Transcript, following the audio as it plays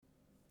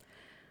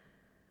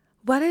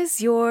What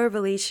is your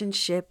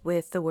relationship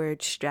with the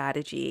word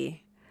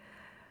strategy?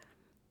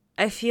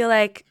 I feel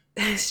like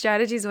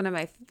strategy is one of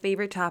my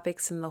favorite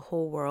topics in the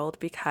whole world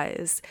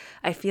because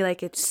I feel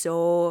like it's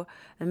so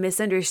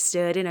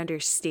misunderstood and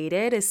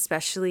understated,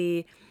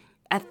 especially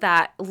at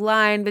that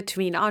line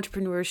between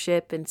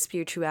entrepreneurship and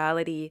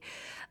spirituality.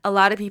 A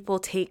lot of people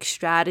take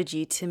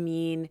strategy to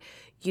mean,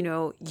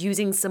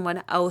 using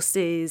someone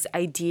else's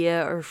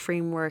idea or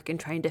framework and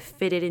trying to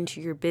fit it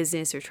into your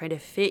business, or trying to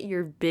fit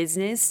your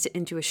business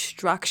into a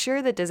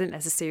structure that doesn't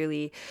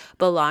necessarily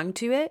belong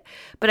to it.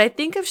 But I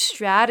think of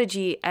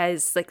strategy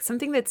as like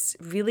something that's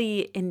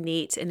really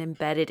innate and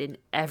embedded in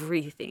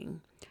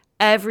everything.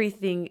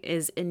 Everything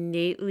is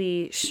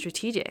innately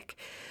strategic.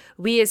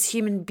 We as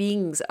human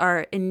beings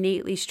are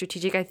innately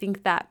strategic. I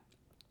think that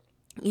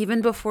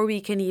even before we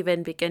can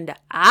even begin to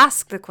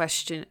ask the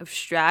question of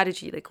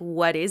strategy, like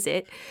what is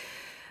it?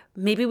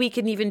 Maybe we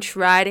can even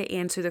try to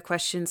answer the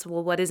questions,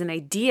 well, what is an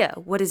idea?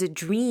 What is a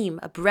dream,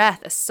 a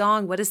breath, a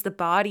song? What is the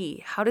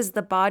body? How does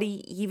the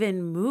body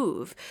even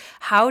move?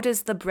 How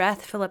does the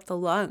breath fill up the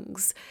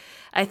lungs?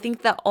 I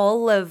think that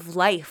all of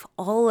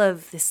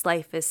this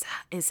life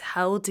is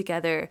held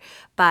together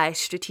by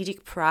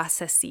strategic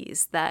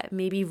processes that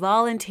may be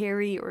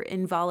voluntary or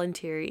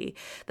involuntary,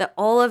 that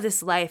all of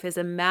this life is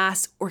a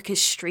mass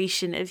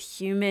orchestration of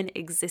human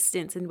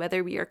existence, and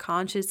whether we are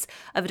conscious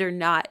of it or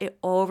not, it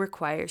all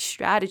requires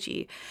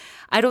strategy.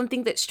 I don't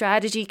think that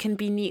strategy can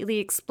be neatly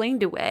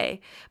explained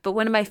away, but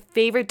one of my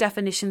favorite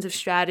definitions of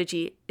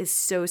strategy is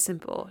so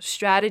simple.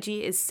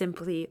 Strategy is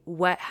simply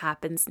what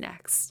happens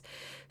next.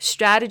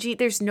 Strategy,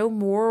 there's no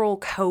moral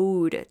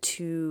code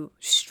to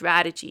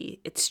strategy.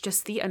 It's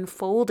just the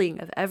unfolding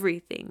of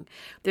everything.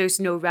 There's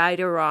no right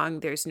or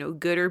wrong. There's no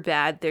good or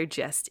bad. There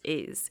just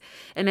is.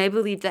 And I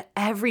believe that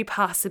every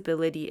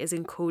possibility is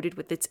encoded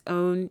with its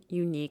own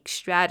unique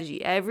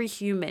strategy. Every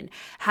human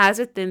has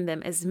within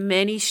them as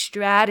many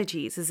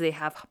strategies as they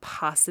have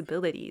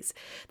possibilities.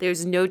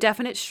 There's no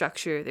definite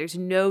structure. There's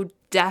no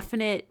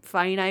definite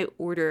finite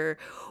order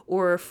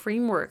or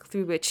framework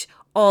through which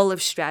all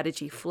of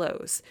strategy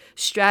flows.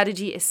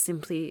 Strategy is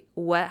simply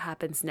what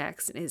happens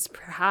next and is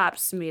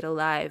perhaps made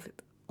alive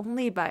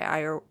only by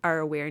our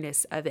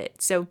awareness of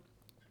it. So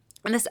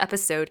in this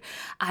episode,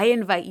 I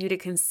invite you to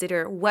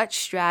consider what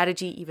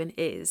strategy even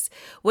is.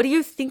 What do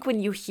you think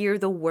when you hear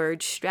the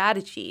word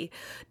strategy?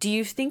 Do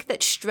you think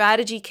that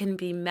strategy can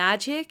be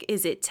magic?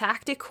 Is it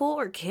tactical,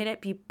 or can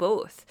it be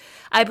both?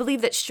 I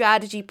believe that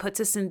strategy puts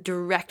us in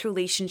direct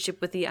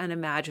relationship with the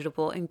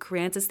unimaginable and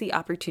grants us the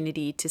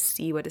opportunity to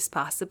see what is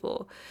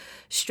possible.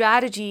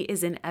 Strategy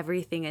is in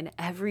everything, and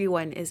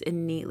everyone is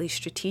innately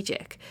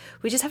strategic.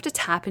 We just have to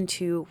tap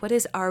into what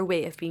is our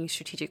way of being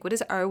strategic? What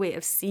is our way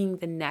of seeing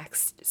the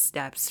next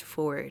steps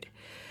forward?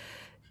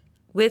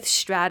 With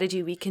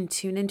strategy, we can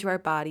tune into our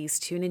bodies,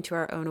 tune into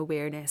our own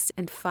awareness,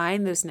 and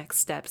find those next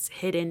steps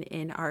hidden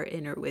in our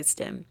inner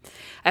wisdom.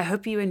 I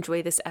hope you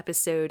enjoy this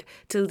episode.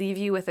 To leave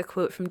you with a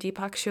quote from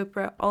Deepak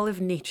Chopra, all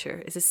of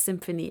nature is a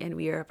symphony and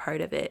we are a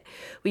part of it.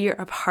 We are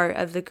a part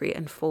of the great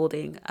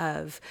unfolding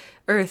of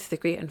Earth, the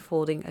great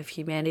unfolding of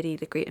humanity,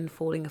 the great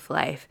unfolding of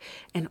life,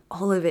 and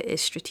all of it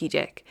is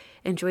strategic.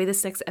 Enjoy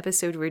this next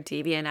episode where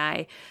Davey and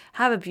I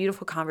have a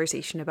beautiful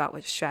conversation about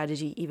what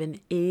strategy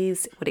even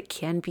is, what it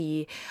can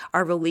be,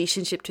 our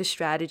relationship to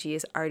strategy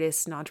as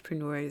artists and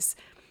entrepreneurs.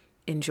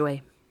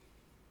 Enjoy.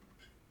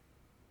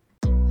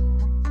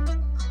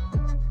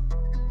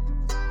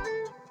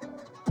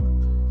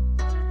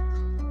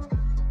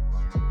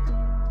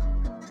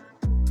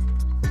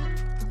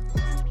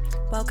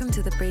 Welcome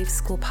to the Brave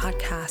School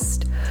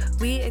podcast.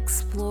 We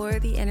explore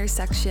the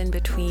intersection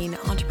between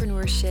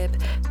entrepreneurship,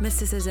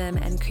 mysticism,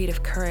 and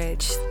creative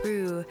courage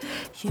through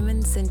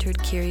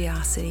human-centered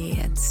curiosity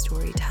and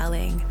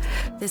storytelling.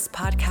 This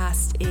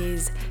podcast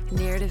is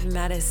narrative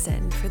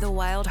medicine for the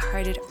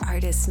wild-hearted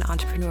artist and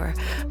entrepreneur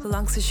who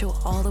longs to show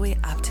all the way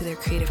up to their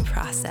creative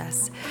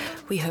process.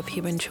 We hope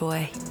you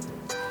enjoy.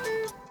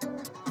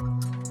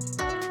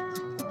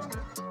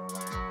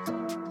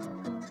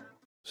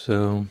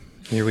 So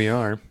here we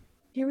are.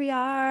 Here we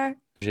are.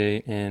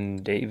 Jay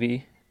and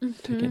Davey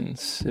taking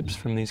sips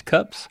from these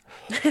cups.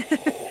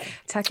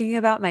 Talking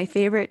about my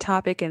favorite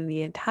topic in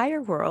the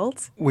entire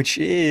world. Which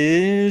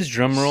is,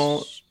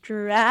 drumroll.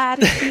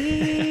 Strategy.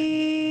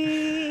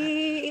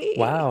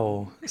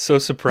 Wow, so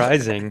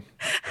surprising.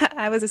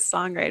 I was a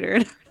songwriter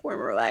in a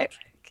former life.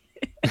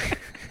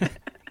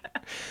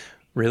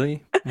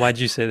 Really? Why'd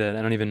you say that?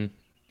 I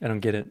don't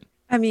get it.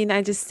 I mean,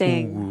 I just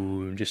saying.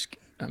 Ooh,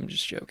 I'm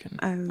just joking.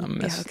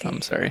 Okay.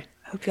 I'm sorry.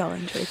 Hope y'all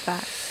enjoyed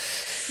that.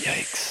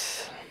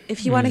 Yikes.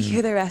 If you want to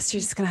hear the rest,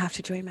 you're just going to have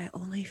to join my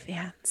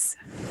OnlyFans.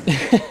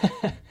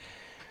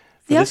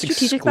 See how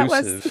strategic that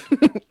was?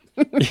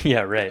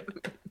 Yeah, right.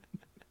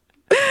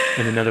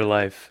 In another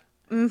life.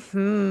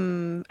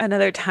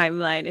 Another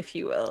timeline, if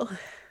you will.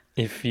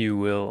 If you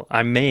will.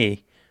 I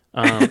may.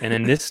 And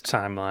in this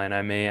timeline,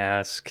 I may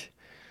ask,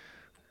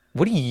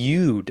 what do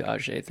you,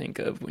 Dajé, think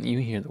of when you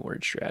hear the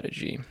word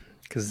strategy?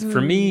 Because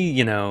for me,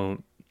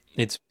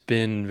 it's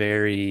been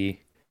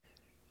very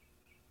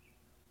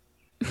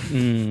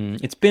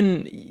It's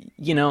been,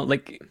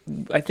 like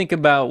I think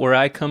about where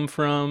I come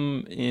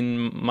from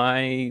in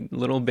my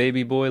little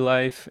baby boy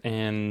life,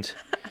 and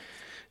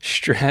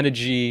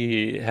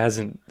strategy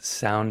hasn't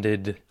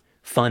sounded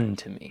fun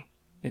to me.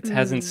 It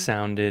hasn't Mm,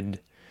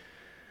 sounded,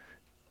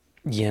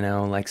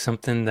 like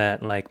something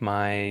that like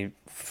my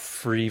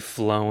free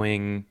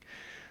flowing,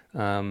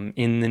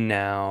 in the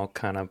now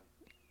kind of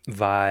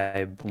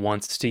vibe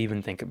wants to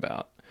even think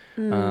about.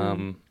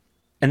 mm. Um,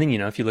 and then,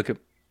 if you look at,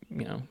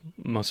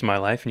 most of my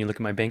life and you look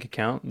at my bank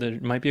account, there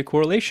might be a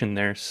correlation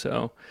there.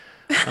 So,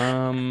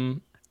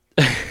 um,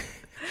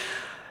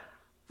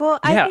 Well,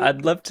 I yeah, think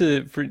I'd love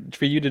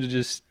for you to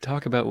just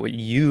talk about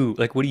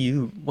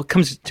what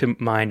comes to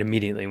mind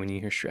immediately when you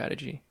hear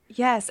strategy?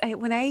 yes,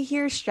 when I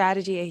hear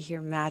strategy, I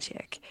hear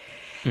magic.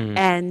 Mm,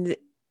 And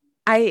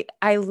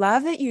I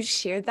love that you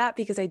shared that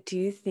because I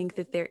do think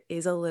that there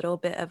is a little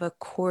bit of a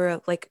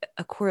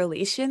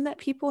correlation that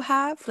people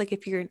have. Like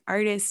if you're an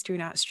artist, you're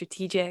not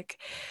strategic,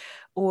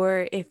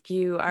 or if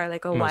you are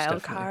like a most wild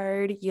definitely.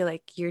 card,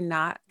 you're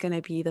not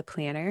gonna be the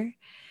planner.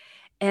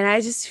 And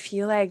I just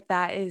feel like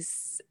that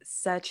is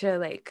such a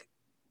like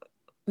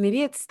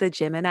maybe it's the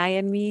Gemini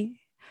in me,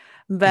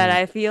 but Mm,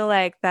 I feel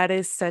like that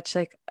is such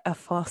like a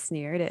false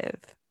narrative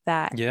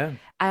that yeah.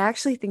 I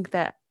actually think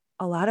that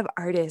a lot of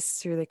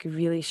artists are like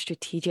really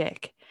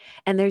strategic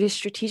and they're just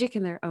strategic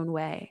in their own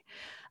way.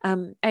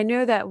 I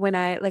know that when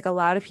I like a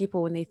lot of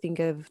people, when they think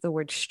of the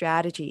word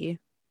strategy,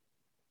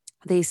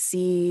 they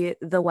see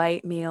the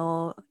white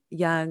male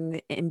young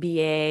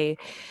MBA,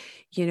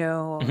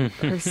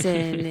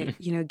 person,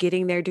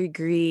 getting their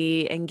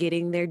degree and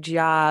getting their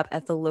job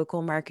at the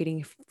local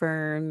marketing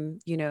firm,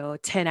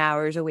 10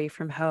 hours away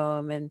from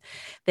home. And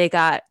they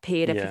got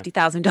paid a Yeah.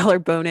 $50,000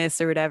 bonus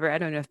or whatever. I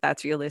don't know if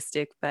that's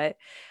realistic, but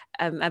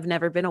I've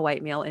never been a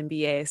white male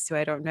MBA, so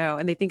I don't know.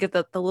 And they think of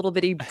the little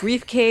bitty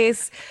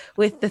briefcase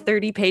with the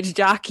 30-page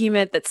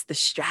document that's the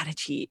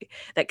strategy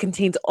that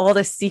contains all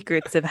the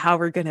secrets of how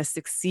we're going to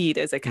succeed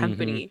as a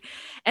Hmm. company.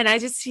 And I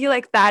just feel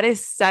like that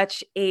is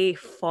such a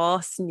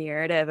false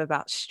narrative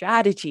about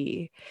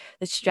strategy.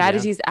 That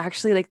Yeah. strategy is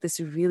actually like this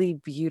really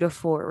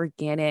beautiful,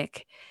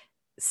 organic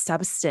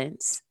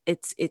substance.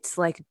 It's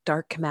like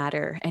dark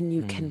matter and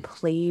you can Mm.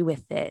 play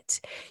with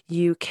it.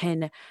 You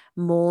can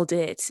mold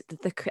it.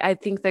 I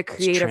think the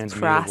It's creative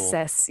transmutable.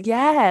 process,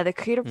 yeah, the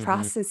creative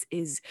Hmm. process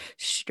is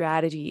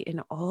strategy,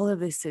 and all of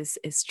this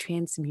is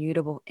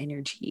transmutable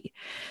energy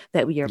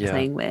that we are Yeah.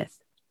 playing with.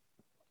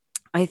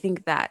 I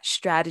think that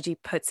strategy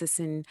puts us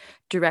in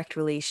direct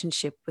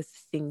relationship with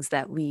things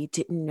that we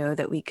didn't know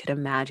that we could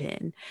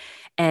imagine.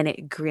 And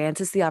it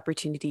grants us the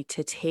opportunity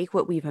to take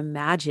what we've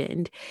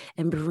imagined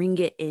and bring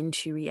it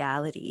into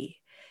reality.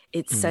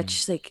 It's Mm.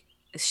 such like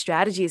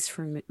strategies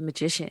for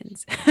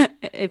magicians,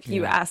 if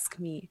you Yeah. ask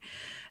me.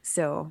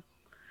 So,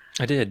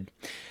 I did.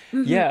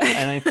 mhm. Yeah,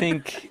 and I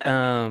think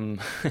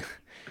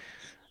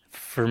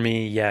for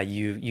me, yeah,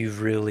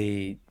 you've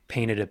really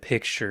painted a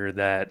picture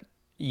that,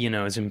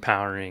 is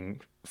empowering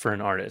for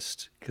an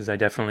artist, because I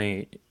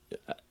definitely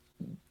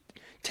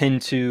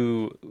tend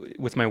to,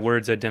 with my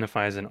words,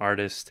 identify as an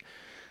artist,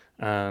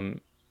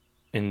 um,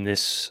 in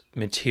this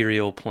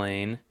material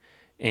plane.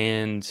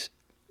 And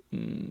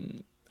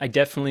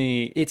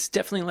it's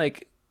definitely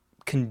like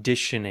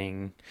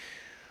conditioning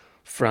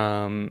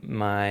from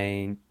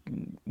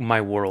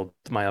my world,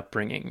 my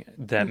upbringing,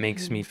 that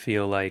makes me Mhm.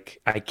 feel like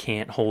I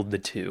can't hold the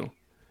two,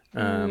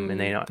 and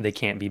Mm, they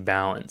can't be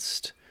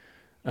balanced.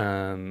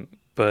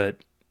 But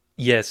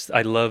yes,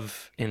 I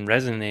love and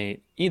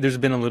resonate. There's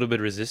been a little bit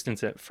of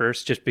resistance at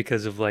first, just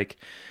because of like,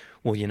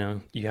 well, you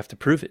have to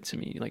prove it to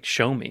me, like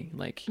show me,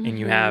 like, and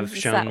you have it's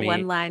shown that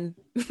one me. line.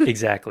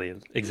 Exactly,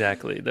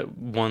 exactly. That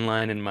one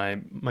line in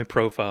my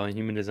profile in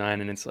human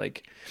design, and it's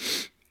like,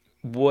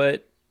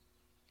 what?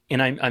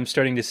 And I'm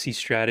starting to see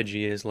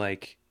strategy as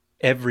like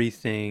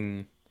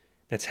everything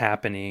that's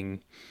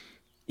happening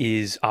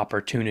is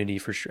opportunity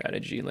for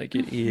strategy. Like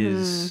it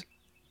Mhm. is,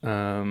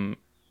 um,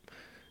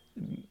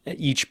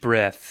 each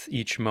breath,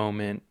 each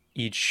moment,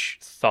 each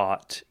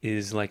thought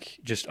is like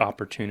just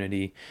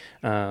opportunity.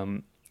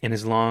 And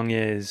as long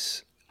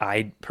as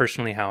I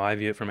personally, how I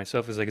view it for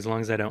myself is like, as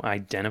long as I don't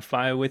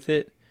identify with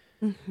it,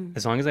 Mhm.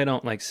 as long as I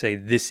don't like say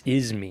this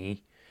is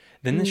me,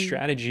 then this Mm,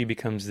 strategy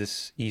becomes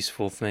this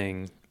easeful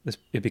thing.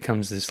 It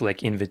becomes this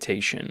like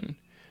invitation.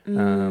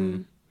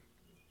 Um, mm,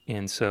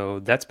 and so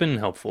that's been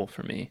helpful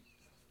for me.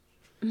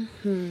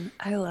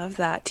 I love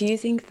that. Do you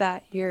think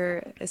that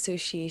your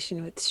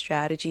association with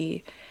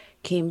strategy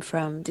came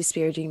from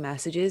disparaging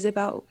messages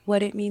about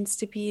what it means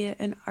to be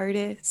an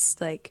artist?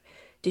 Like,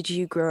 did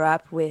you grow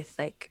up with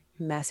like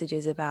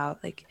messages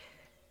about like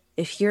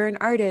if you're an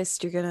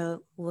artist, you're gonna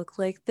look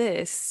like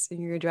this and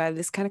you're gonna drive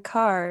this kind of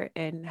car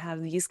and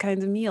have these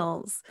kinds of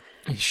meals?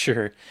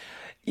 Sure.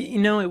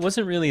 It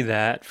wasn't really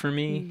that for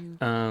me. Mm,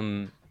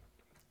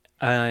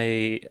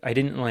 I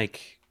didn't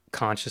like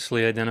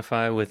consciously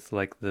identify with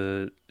like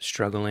the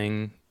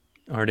struggling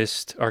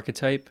artist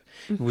archetype.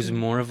 It was hmm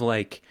more of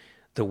like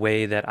the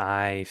way that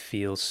I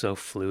feel so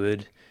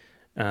fluid,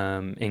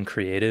 and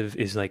creative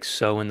is like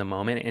so in the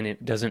moment, and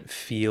it doesn't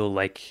feel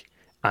like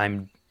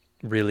I'm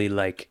really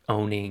like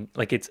owning,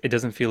 like it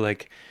doesn't feel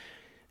like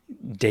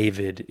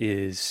David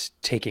is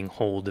taking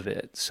hold of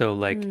it. So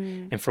like,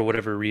 Mm. and for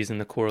whatever reason,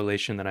 the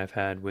correlation that I've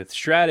had with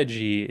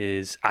strategy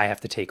is I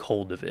have to take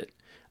hold of it.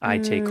 I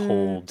take Mm.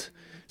 hold.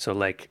 So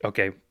like,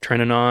 okay,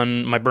 turning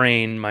on my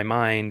brain, my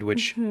mind,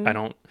 which I Mhm.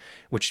 don't,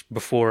 which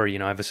before,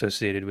 I've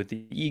associated with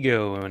the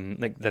ego, and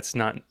like that's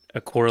not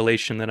a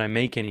correlation that I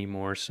make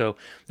anymore. So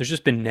there's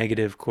just been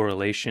negative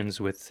correlations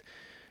with,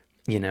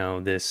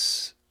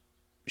 this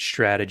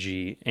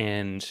strategy,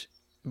 and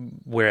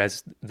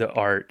whereas the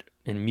art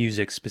and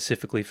music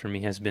specifically for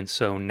me has been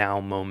so now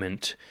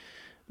moment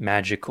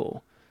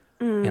magical,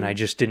 and I Mm.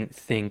 just didn't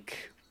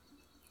think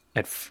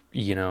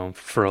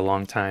for a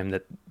long time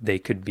that they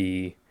could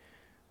be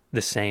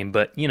the same.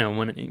 But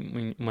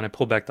when I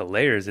pull back the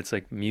layers, it's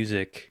like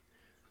music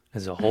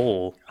as a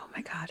whole Oh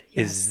my God,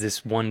 is yes.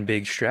 this one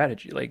big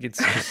strategy. Like it's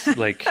just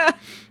like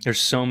there's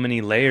so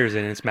many layers,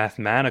 and it's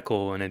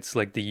mathematical, and it's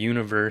like the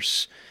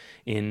universe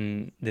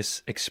in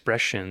this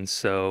expression.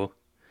 So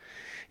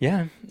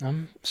yeah,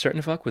 I'm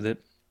starting to fuck with it.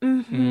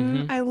 Hmm.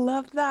 Mm-hmm. I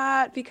love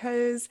that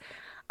because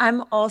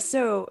I'm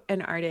also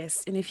an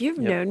artist. And if you've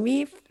Yep. known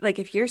me, like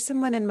if you're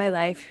someone in my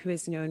life who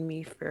has known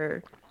me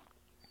for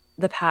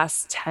the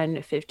past 10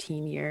 to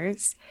 15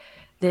 years,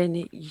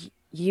 then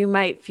you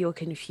might feel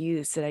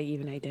confused that I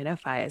even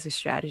identify as a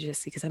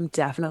strategist because I'm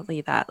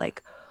definitely that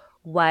like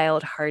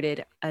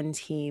wild-hearted,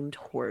 untamed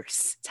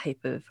horse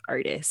type of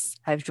artist.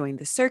 I've joined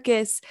the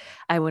circus.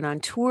 I went on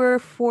tour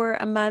for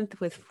a month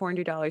with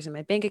 $400 in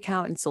my bank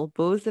account and sold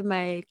both of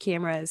my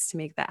cameras to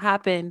make that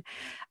happen.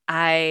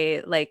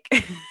 I like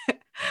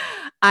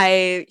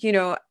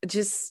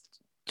just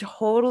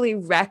totally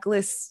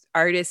reckless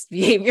artist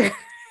behavior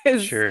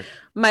is Sure.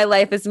 my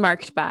life is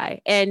marked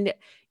by. And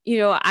you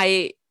know,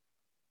 I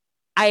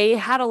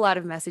had a lot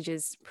of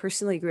messages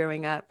personally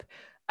growing up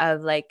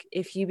of like,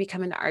 if you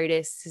become an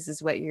artist, this is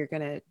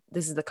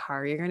the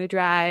car you're gonna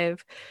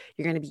drive.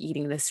 You're gonna be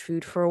eating this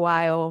food for a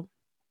while.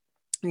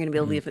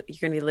 Mm-hmm. You're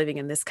gonna be living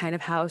in this kind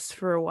of house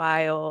for a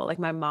while. Like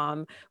my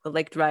mom would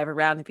like drive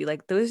around and be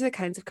like, those are the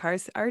kinds of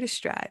cars that artists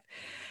drive.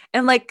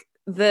 And like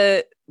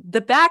the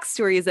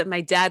backstory is that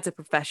my dad's a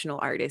professional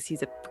artist.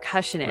 He's a Right.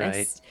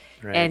 percussionist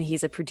Right. and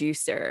he's a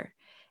producer.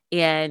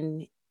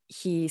 And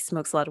he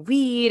smokes a lot of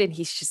weed and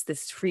he's just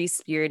this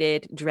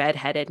free-spirited,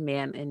 dread-headed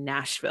man in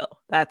Nashville.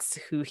 That's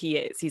who he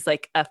is. He's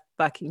like a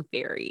fucking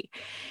fairy.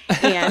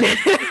 And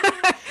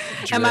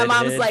and my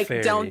mom's Dreadhead like,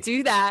 don't fairy.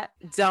 do that.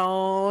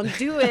 Don't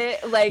do it.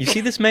 You Like, see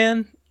this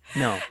man?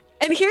 No.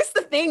 and here's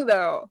the thing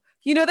though.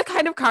 You know the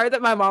kind of car that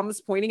my mom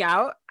was pointing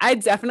out? I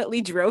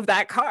definitely drove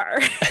that car.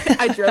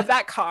 I drove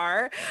that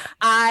car.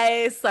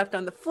 I slept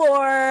on the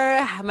floor.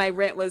 My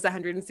rent was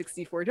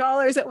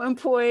 $164 at one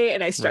point,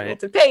 and I Right.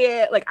 struggled to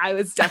pay it. Like I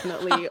was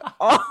definitely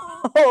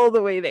all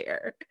the way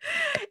there.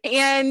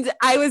 And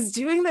I was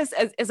doing this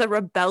as a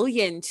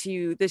rebellion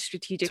to the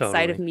strategic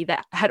side of Totally. me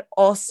that had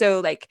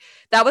also like,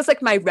 that was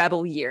like my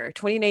rebel year.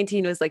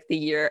 2019 was like the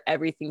year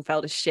everything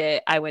fell to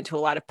shit. I went to a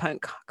lot of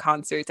punk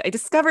concerts. I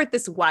discovered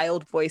this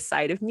wild voice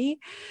side of me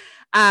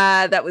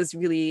that was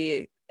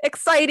really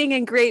exciting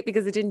and great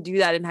because it didn't do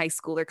that in high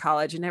school or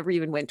college. I never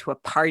even went to a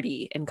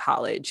party in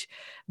college.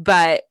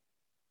 But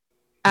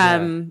Yeah.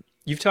 um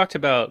You've talked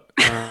about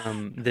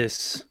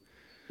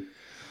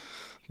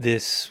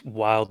this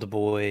wild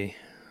boy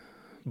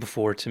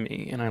before to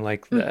me, and I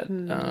like that.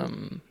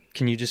 mhm,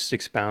 Can you just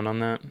expound on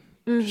that,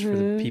 just for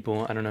the mhm.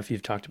 people? I don't know if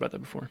you've talked about that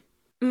before.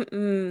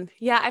 Mm-mm.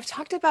 Yeah, I've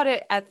talked about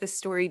it at the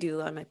Story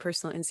Doula on my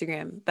personal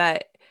Instagram,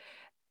 but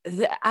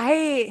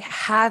I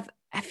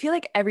feel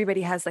like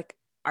everybody has like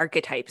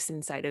archetypes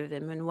inside of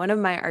them. And one of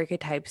my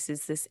archetypes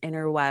is this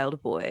inner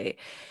wild boy,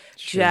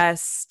 Sure.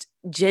 just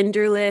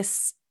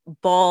genderless,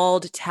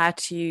 bald,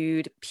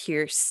 tattooed,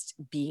 pierced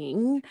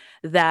being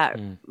that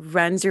Mm.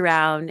 runs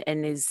around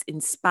and is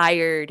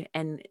inspired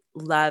and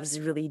loves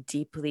really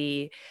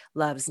deeply,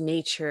 loves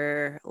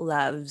nature,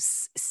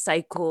 loves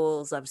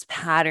cycles, loves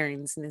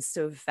patterns, and is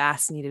so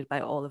fascinated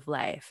by all of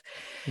life.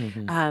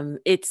 Mm-hmm.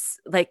 It's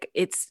like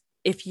it's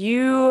if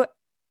you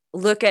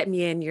look at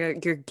me and your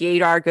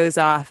gaydar goes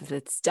off,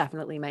 it's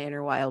definitely my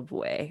inner wild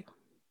boy.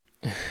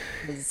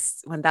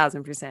 Is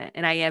 1000%.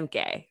 And I am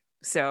gay.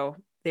 So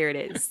there it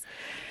is.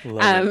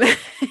 Love it.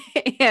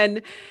 Um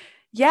and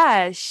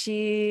yeah,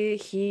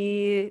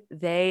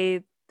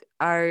 they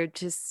are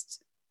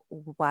just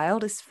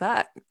wild as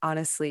fuck,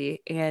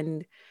 honestly.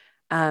 And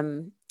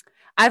um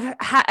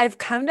I've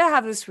come to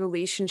have this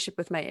relationship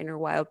with my inner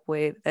wild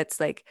boy that's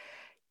like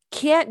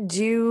can't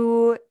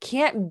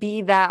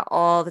be that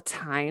all the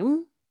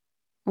time,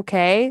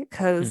 okay?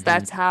 Because Mm-hmm.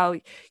 that's how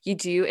you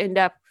do end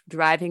up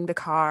driving the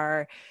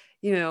car,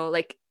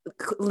 like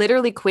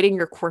literally quitting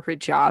your corporate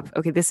job.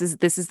 Okay, this is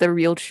the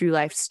real true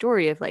life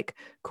story of like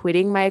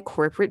quitting my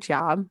corporate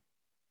job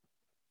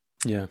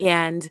Yeah.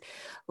 and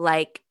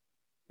like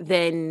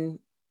then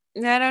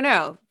I don't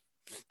know,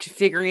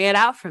 figuring it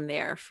out from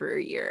there for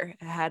a year.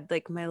 I had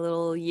like my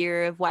little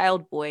year of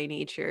wild boy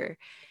nature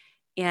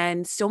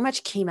And so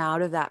much came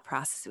out of that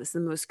process. It was the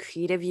most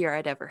creative year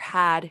I'd ever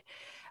had.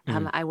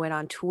 Mm. I went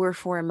on tour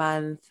for a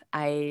month.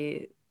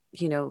 I,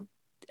 you know,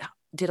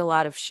 did a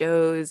lot of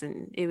shows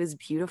and it was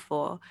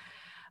beautiful.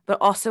 But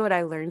also, what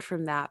I learned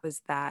from that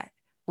was that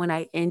when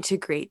I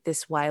integrate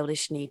this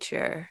wildish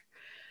nature,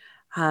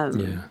 um,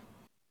 Yeah.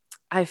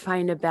 I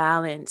find a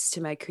balance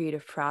to my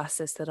creative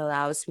process that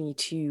allows me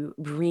to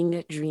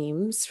bring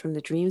dreams from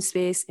the dream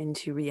space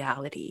into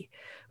reality,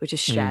 which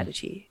is Mm.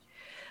 strategy.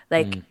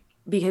 Like, Mm.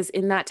 because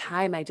in that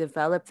time, I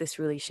developed this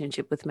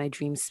relationship with my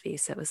dream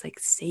space that was like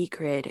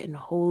sacred and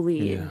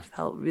holy Yeah. and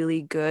felt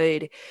really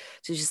good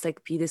to just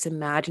like be this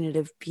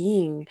imaginative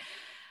being.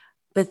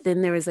 But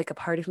then there was like a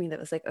part of me that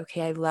was like,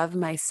 okay, I love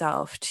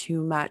myself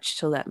too much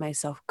to let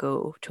myself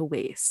go to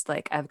waste.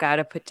 Like, I've got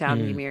to put down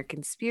the Mm.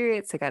 American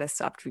spirits. I got to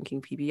stop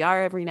drinking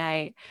PBR every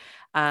night.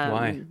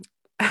 Why?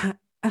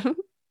 Um,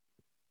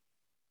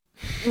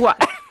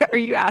 what are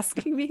you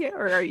asking me,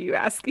 or are you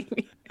asking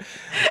me?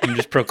 I'm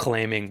just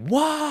proclaiming,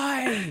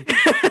 why?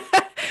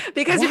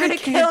 Because you're Why going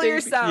to can't kill they be,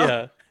 yourself.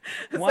 yeah.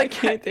 It's Why like that.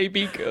 can't they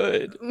be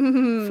good for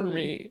Mm,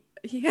 me?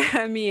 yeah,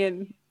 I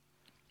mean,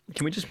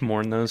 Can we just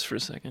mourn those for a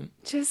second?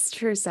 just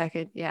for a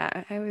second.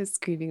 Yeah, I was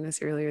grieving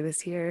this earlier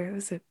this year. It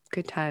was a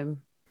good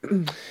time.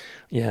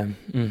 Yeah.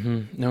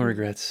 No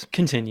regrets.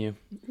 Continue.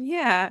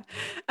 Yeah.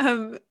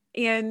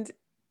 And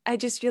I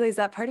just realized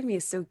that part of me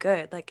is so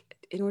good. Like,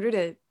 in order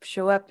to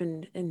show up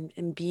and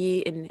be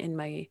in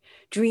my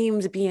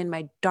dreams, be in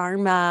my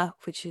dharma,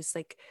 which is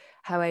like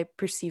how I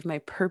perceive my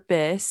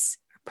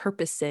purposes,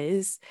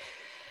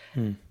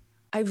 Mm.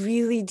 I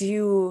really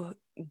do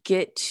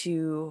get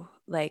to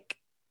like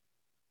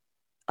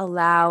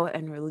allow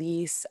and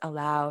release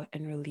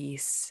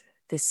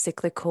this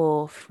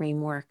cyclical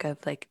framework of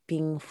like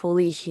being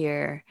fully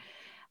here,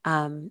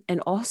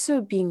 and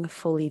also being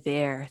fully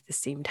there at the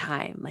same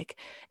time, like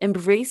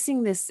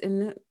embracing this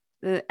in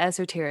the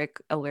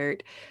esoteric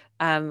alert.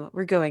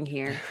 We're going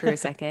here for a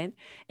second,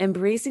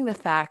 embracing the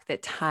fact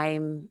that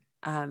time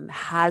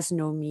has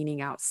no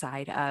meaning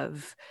outside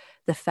of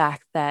the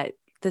fact that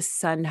the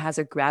sun has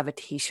a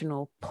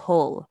gravitational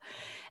pull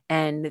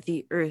and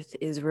the earth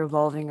is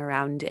revolving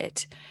around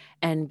it.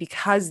 And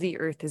because the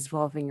earth is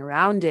revolving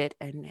around it,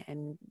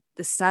 and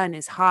the sun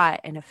is hot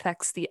and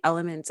affects the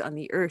elements on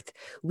the earth,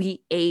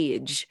 we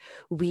age.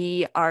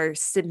 We are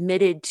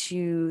submitted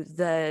to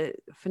the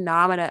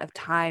phenomena of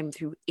time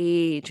through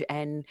age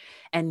and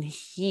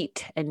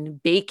heat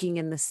and baking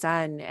in the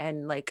sun,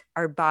 and like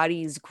our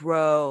bodies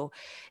grow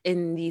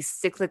in these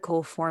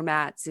cyclical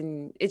formats.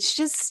 And it's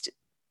just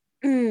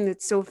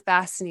it's so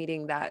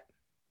fascinating that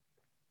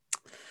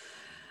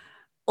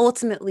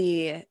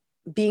ultimately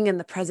being in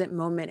the present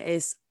moment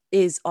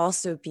is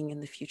also being in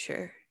the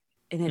future,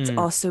 and it's Mm.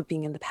 also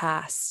being in the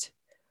past,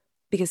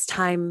 because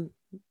time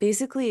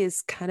basically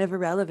is kind of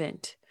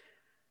irrelevant.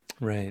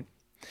 Right.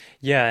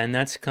 Yeah, and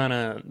that's kind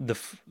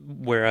of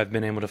where I've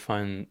been able to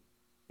find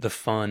the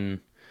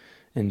fun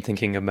in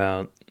thinking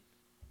about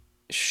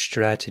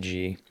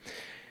strategy,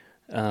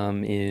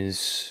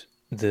 is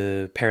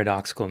the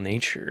paradoxical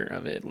nature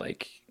of it.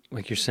 Like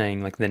you're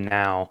saying, like the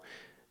now,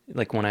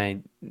 like when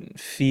I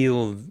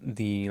feel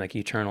the like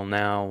eternal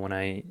now, when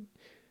I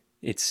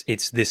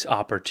it's this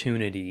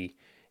opportunity,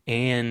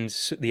 and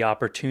the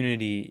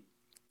opportunity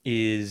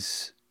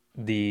is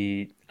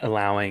the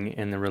allowing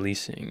and the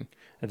releasing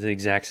at the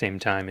exact same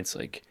time. It's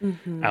like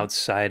Mm-hmm.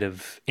 outside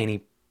of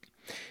any,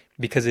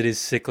 because it is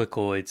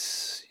cyclical.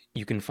 It's,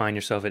 you can find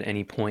yourself at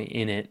any point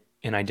in it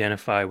and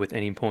identify with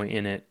any point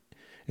in it,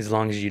 as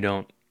long as you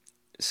don't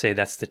say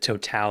that's the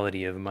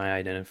totality of my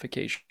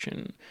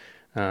identification.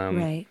 um,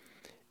 Right.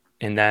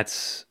 and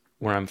that's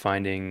where I'm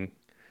finding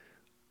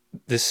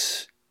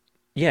this.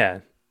 Yeah,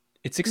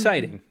 it's Mm-hmm.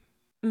 exciting.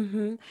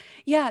 Mm-hmm.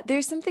 Yeah,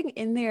 there's something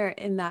in there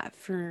in that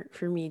for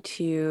me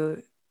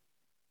too.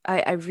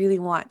 I really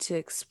want to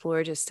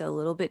explore just a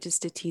little bit,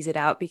 just to tease it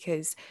out,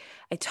 because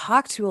I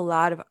talk to a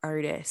lot of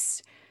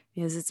artists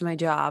because it's my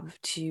job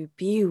to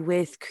be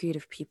with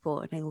creative people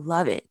and I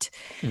love it.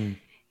 Mm.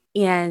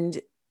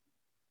 And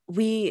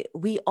we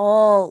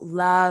all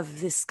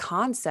love this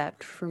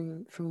concept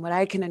from what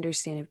I can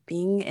understand of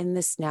being in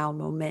this now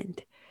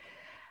moment.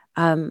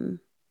 Um,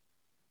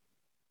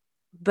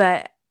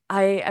 but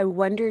I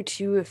wonder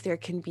too if there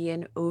can be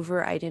an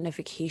over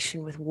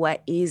identification with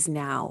what is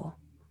now,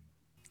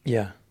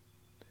 Yeah,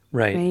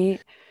 right.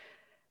 right?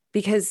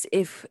 Because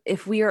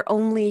if we are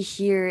only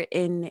here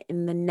in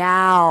the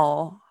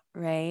now,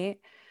 right,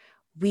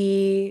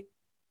 we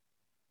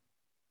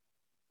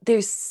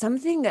there's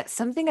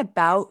something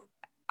about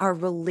our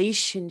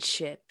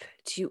relationship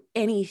to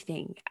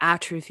anything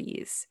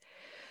atrophies.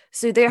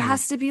 So there Mm.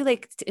 has to be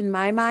like, in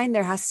my mind,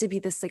 there has to be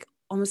this like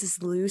almost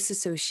this loose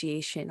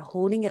association,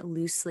 holding it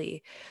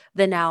loosely,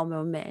 the now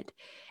moment,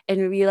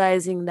 and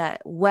realizing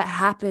that what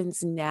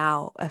happens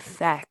now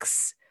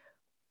affects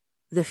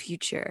the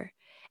future,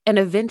 and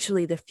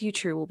eventually the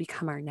future will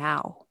become our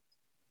now.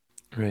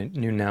 Right,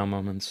 new now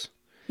moments.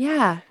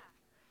 Yeah.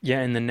 Yeah,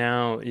 and the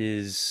now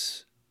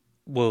is,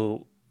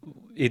 well,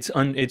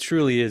 it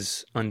truly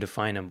is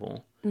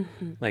undefinable.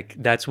 Mm-hmm. Like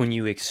that's when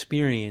you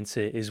experience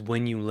it, is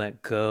when you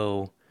let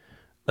go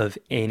of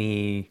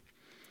any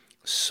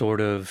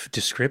sort of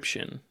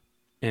description,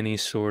 any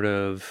sort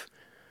of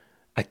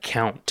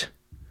account,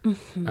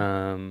 Mm-hmm.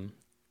 um,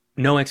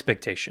 no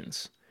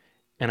expectations.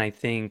 And I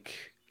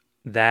think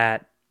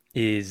that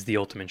is the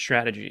ultimate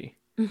strategy.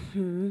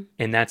 Mm-hmm.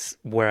 And that's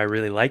where I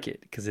really like it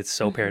because it's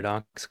so Mm-hmm.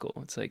 paradoxical.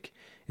 It's like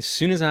as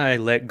soon as I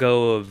let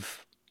go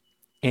of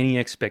any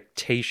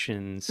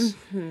expectations,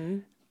 Mm-hmm.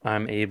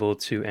 I'm able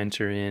to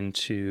enter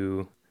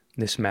into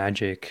this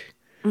magic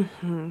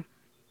Mm-hmm.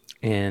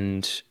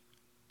 and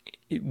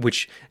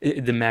which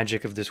the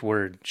magic of this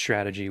word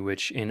strategy,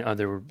 which in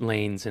other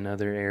lanes and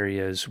other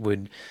areas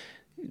would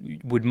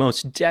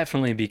most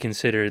definitely be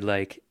considered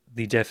like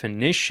the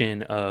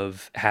definition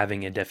of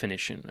having a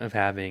definition, of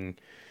having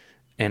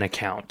an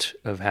account,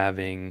 of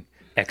having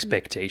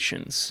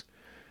expectations.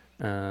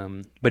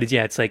 But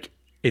yeah, it's like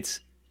it's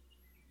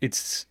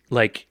it's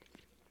like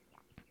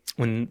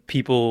when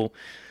people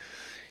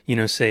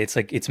say it's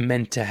like it's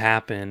meant to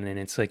happen, and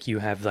it's like you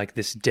have like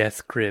this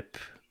death grip,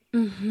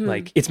 Mm-hmm.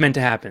 like it's meant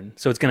to happen,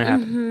 so it's gonna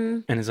happen, Mm-hmm.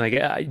 and it's like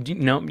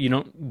no, you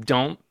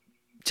don't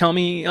tell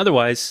me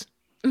otherwise,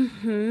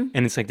 Mm-hmm.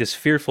 and it's like this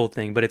fearful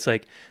thing, but it's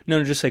like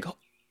no, just like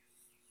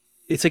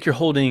it's like you're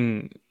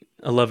holding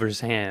a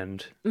lover's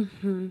hand.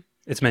 Mm-hmm.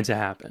 It's meant to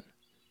happen,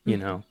 you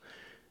know,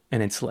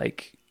 and it's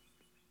like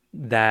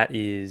that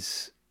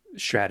is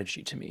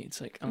strategy to me.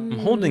 It's like I'm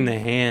holding Mm-hmm. the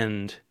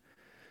hand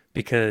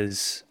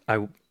because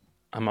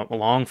I'm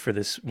along for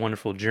this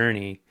wonderful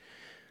journey,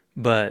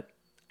 but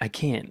I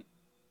can't,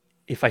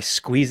 if I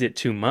squeeze it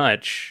too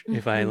much,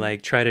 if I Mm-hmm.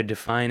 like try to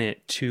define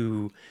it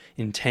too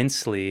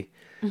intensely,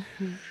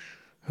 Mm-hmm.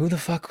 who the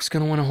fuck is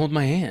gonna want to hold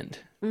my hand?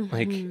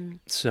 Like, Mm-hmm.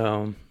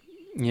 so,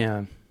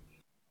 yeah.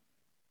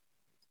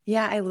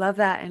 Yeah, I love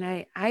that. And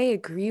I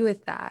agree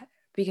with that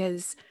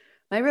because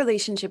my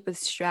relationship with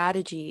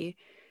strategy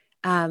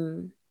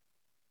um,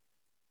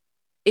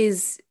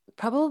 is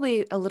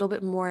probably a little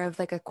bit more of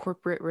like a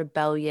corporate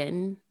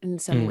rebellion in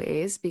some Mm,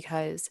 ways,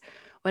 because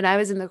when I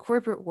was in the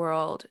corporate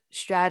world,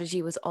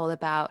 strategy was all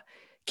about,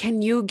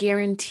 can you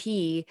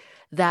guarantee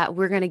that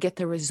we're going to get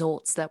the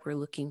results that we're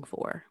looking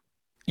for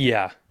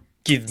yeah.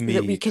 Give so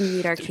that we me can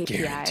meet our the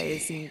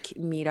KPIs guarantee.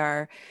 and meet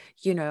our,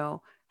 you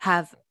know,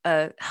 have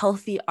a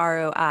healthy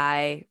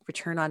ROI,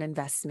 return on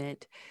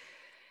investment.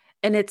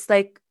 And it's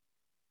like,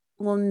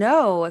 well,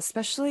 no,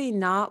 especially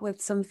not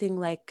with something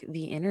like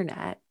the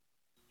internet.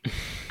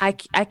 I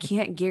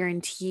can't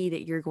guarantee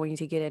that you're going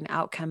to get an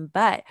outcome,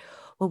 but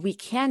what we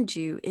can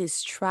do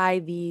is try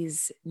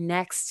these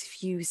next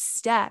few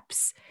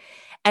steps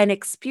and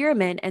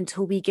experiment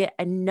until we get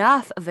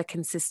enough of a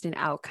consistent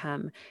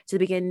outcome to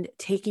begin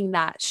taking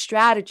that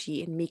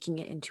strategy and making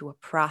it into a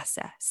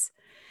process.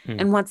 Mm,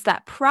 And once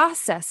that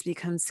process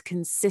becomes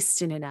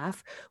consistent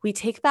enough, we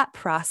take that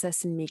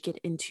process and make it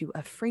into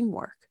a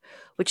framework,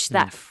 which mm,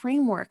 that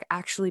framework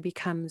actually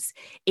becomes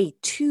a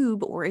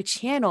tube or a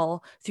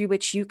channel through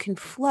which you can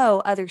flow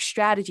other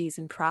strategies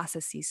and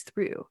processes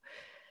through.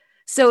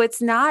 So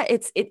it's not,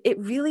 it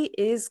really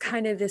is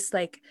kind of this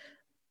like,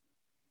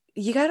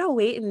 you got to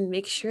wait and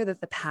make sure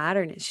that the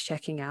pattern is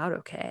checking out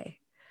okay.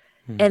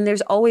 mm. And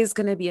there's always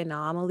going to be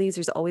anomalies,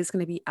 there's always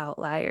going to be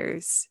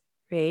outliers,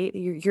 right?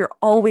 You're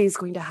always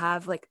going to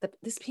have like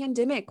this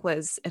pandemic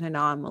was an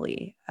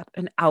anomaly,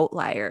 an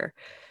outlier.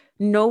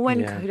 No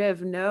one Yeah. could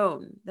have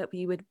known that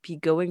we would be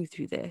going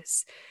through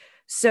this.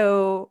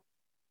 So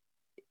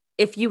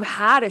if you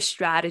had a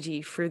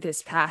strategy for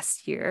this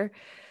past year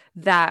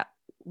that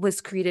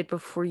was created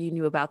before you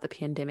knew about the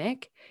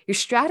pandemic, your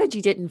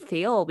strategy didn't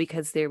fail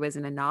because there was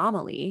an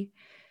anomaly.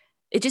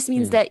 It just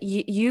means Mm, that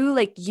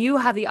you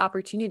have the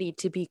opportunity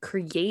to be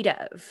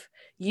creative.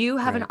 You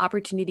have an right.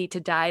 opportunity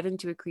to dive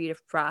into a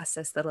creative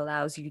process that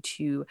allows you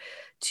to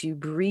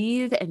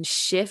breathe and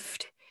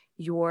shift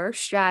your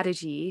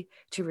strategy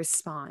to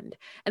respond.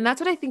 And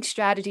that's what I think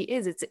strategy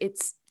is.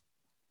 It's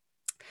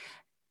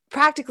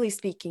practically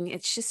speaking,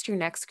 it's just your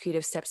next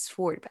creative steps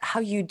forward. But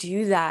how you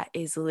do that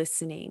is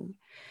listening.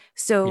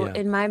 So Yeah.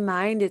 in my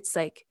mind, it's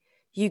like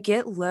you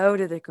get low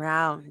to the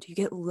ground, you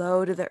get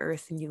low to the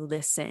earth, and you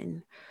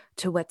listen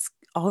to what's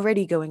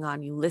already going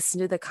on. You listen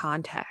to the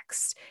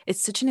context.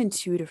 It's such an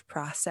intuitive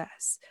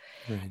process.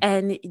 Right.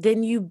 And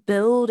then you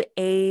build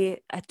a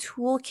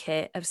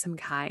toolkit of some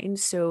kind.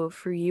 So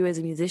for you as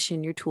a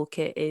musician, your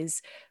toolkit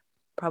is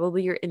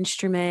probably your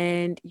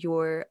instrument,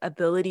 your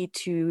ability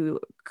to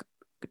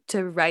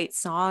write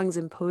songs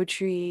and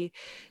poetry,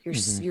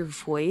 Hmm. your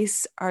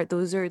voice, are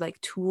those are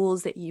like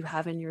tools that you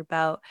have in your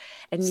belt.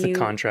 And It's the you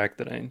contract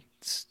that I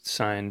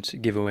signed to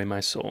give away my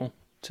soul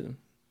to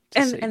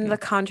and the Satan,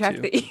 contract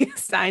to that you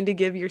signed to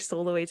give your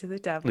soul away to the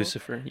devil.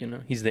 Lucifer.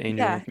 He's the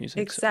angel Yeah, of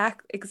music, so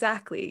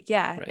exactly,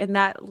 yeah. right. And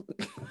that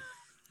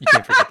You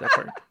can't forget that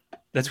part.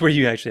 That's where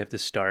you actually have to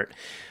start.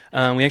 We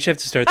actually have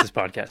to start this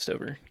podcast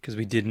over because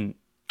we didn't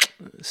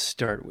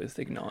start with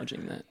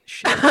acknowledging that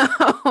shit.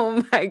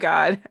 oh my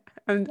god,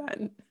 I'm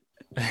done.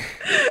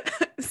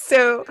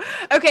 So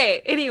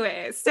okay,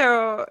 anyway,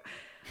 so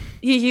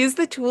You use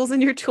the tools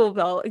in your tool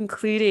belt,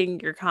 including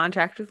your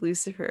contract with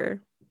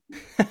Lucifer,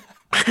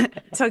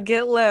 to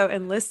get low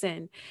and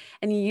listen.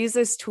 And you use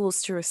those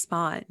tools to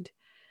respond.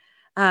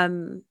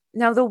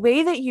 Now, the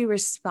way that you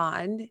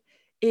respond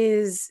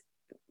is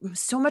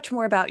so much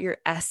more about your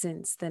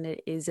essence than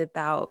it is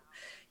about,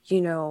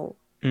 you know,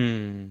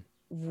 Mm,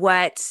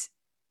 what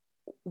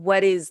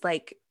is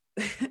like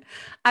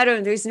I don't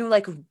know, there's no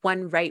like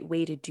one right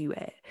way to do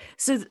it.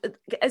 So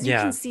as you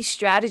can yeah, see,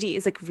 strategy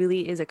is like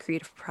really is a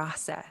creative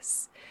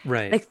process.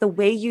 right. Like the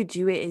way you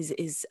do it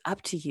is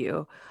up to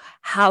you.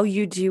 How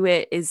you do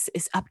it is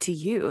up to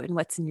you and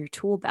what's in your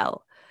tool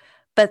belt.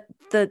 But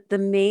the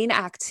main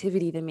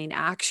activity, the main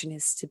action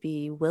is to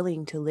be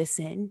willing to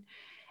listen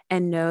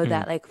and know Mm.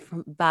 that like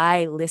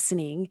by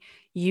listening,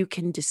 you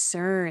can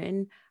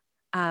discern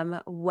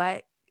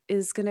what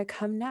is going to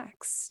come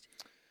next.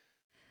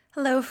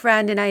 Hello,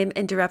 friend, and I am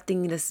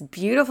interrupting this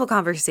beautiful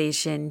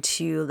conversation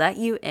to let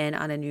you in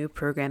on a new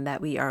program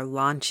that we are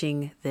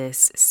launching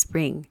this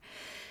spring.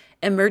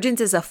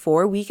 Emergence is a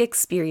 4-week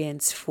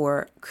experience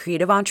for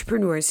creative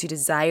entrepreneurs who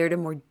desire to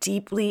more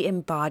deeply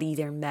embody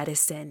their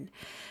medicine.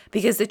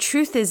 Because the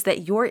truth is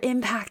that your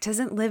impact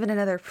doesn't live in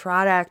another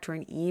product or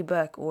an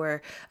ebook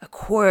or a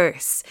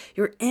course.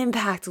 Your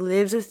impact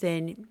lives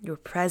within your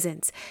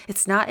presence.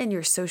 It's not in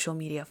your social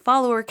media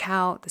follower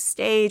count, the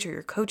stage, or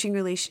your coaching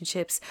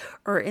relationships,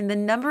 or in the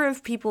number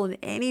of people in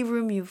any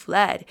room you've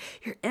led.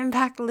 Your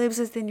impact lives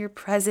within your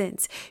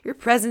presence. Your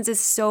presence is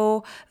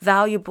so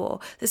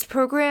valuable. This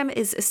program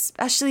is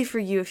especially for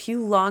you if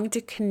you long to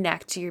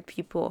connect to your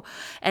people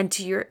and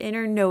to your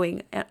inner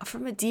knowing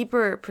from a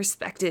deeper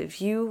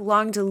perspective. You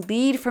long to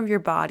lead from your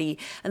body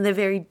and the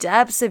very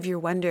depths of your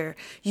wonder.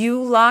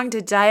 You long to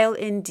dial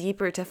in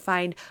deeper to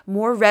find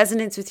more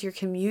resonance with your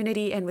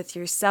community and with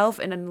yourself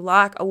and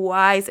unlock a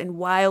wise and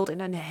wild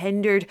and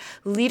unhindered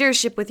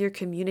leadership with your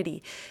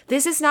community.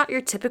 This is not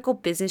your typical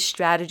business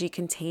strategy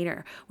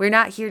container. We're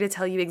not here to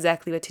tell you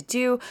exactly what to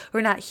do.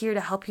 We're not here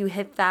to help you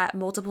hit that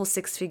multiple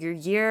six-figure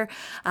year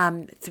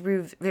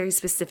through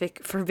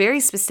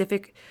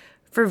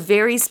for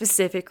very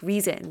specific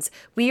reasons.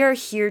 We are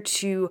here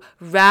to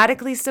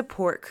radically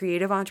support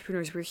creative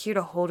entrepreneurs. We're here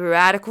to hold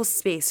radical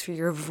space for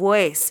your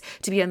voice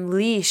to be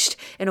unleashed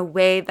in a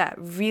way that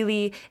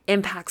really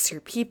impacts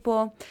your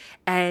people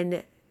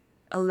and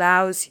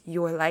allows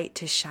your light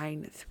to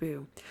shine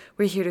through.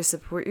 We're here to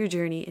support your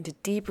journey into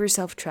deeper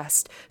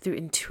self-trust through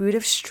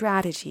intuitive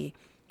strategy,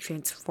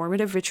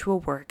 transformative ritual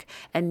work,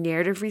 and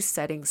narrative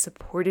resetting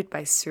supported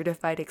by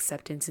certified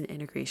acceptance and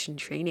integration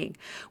training.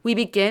 We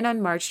begin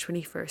on March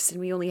 21st and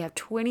we only have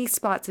 20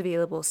 spots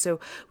available, so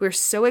we're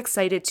so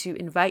excited to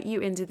invite you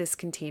into this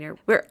container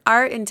where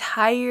our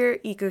entire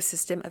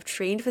ecosystem of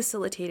trained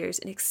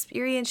facilitators and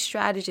experienced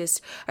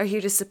strategists are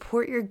here to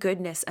support your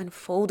goodness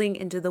unfolding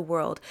into the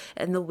world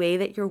and the way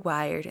that you're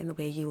wired and the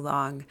way you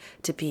long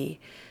to be.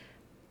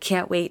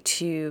 Can't wait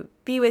to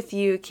be with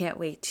you. Can't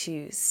wait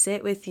to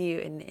sit with you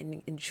and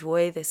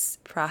enjoy this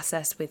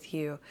process with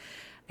you.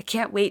 I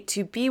can't wait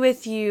to be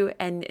with you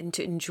and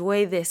to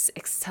enjoy this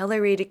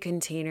accelerated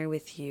container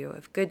with you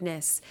of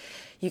goodness.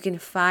 You can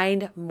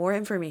find more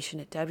information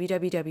at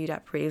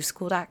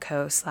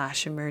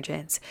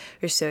www.braveschool.co/emergence.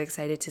 We're so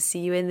excited to see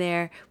you in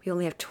there. We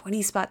only have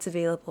 20 spots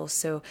available,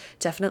 so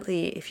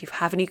definitely if you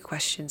have any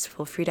questions,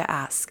 feel free to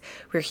ask.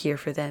 We're here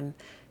for them.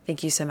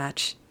 Thank you so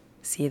much.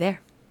 See you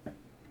there.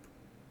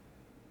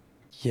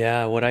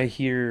 Yeah, what I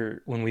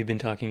hear when we've been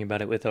talking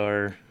about it with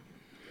our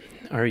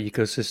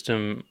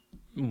ecosystem,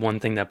 one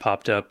thing that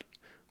popped up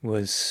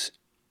was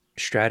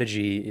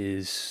strategy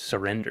is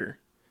surrender,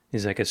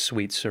 is like a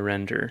sweet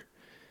surrender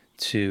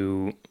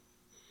to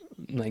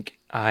like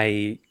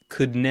I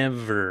could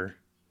never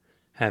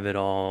have it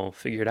all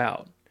figured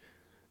out.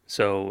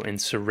 So,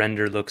 and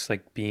surrender looks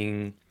like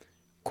being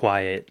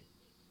quiet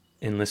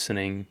and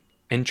listening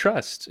and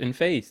trust and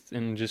faith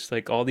and just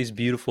like all these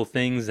beautiful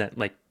things that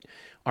like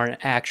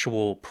aren't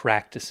actual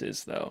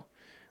practices though.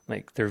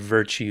 Like they're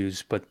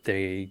virtues, but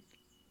they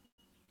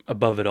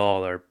above it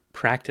all are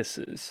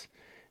practices.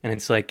 And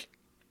it's like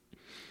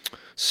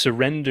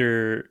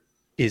surrender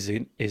is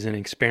an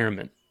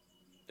experiment.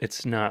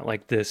 It's not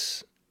like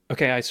this,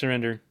 okay, I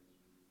surrender.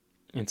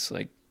 It's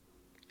like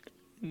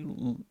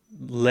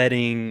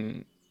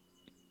letting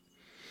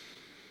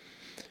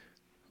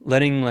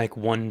like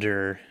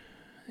wonder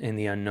in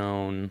the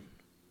unknown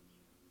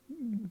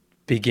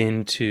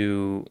begin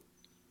to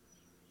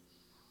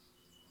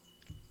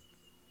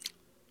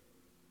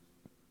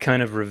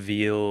kind of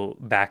reveal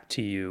back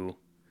to you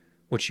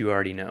what you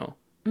already know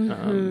um,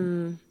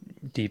 Mm-hmm.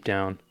 deep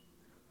down.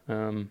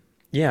 Um,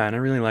 yeah, and I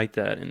really like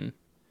that. And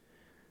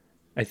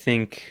I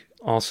think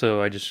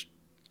also I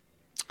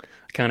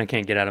kind of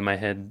can't get out of my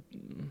head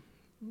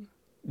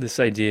this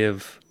idea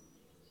of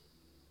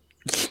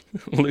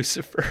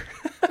Lucifer,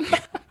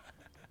 That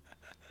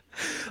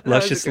was a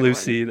Luscious good one.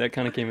 Lucy. That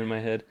kind of came in my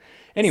head.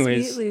 Sweet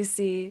Anyways,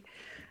 Lucy.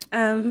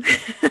 Um,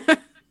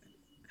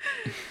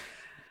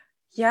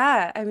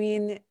 yeah, I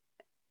mean,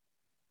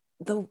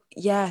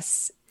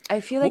 yes,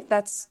 I feel what like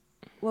that's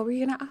what were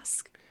you gonna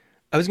ask?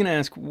 I was gonna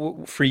ask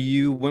for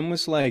you, when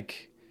was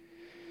like,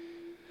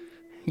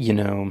 you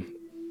know,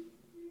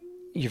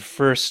 your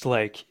first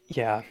like,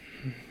 yeah,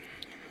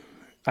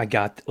 I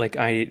got like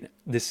I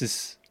this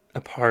is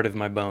a part of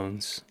my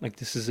bones. Like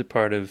this is a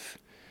part of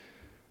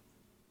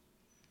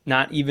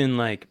not even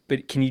like,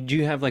 but can you do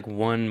you have like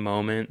one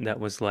moment that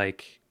was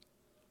like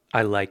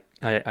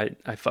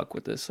I fuck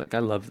with this. Like I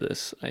love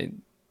this.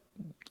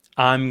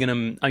 I'm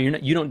gonna you're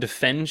not, you don't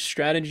defend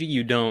strategy,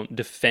 you don't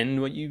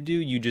defend what you do,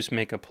 you just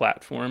make a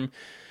platform.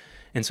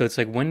 And so it's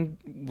like, when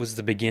was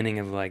the beginning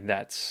of like,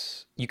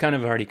 that's, you kind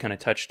of already kind of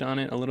touched on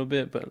it a little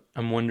bit, but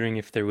I'm wondering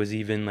if there was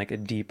even like a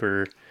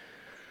deeper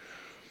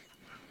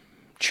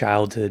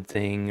childhood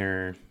thing,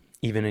 or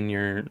even in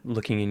your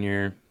looking in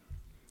your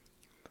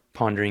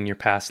pondering your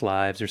past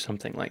lives or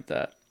something like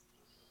that.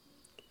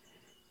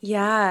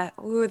 Yeah.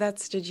 Ooh,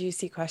 that's the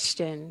juicy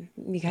question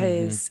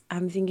Mm-hmm. because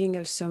I'm thinking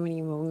of so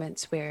many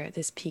moments where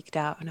this peaked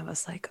out and I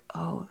was like,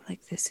 oh,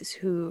 like this is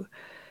who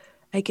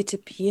I get to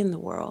be in the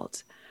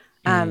world.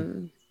 Mm.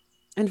 Um,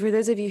 and for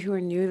those of you who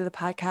are new to the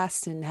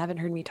podcast and haven't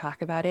heard me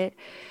talk about it,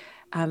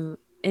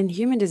 in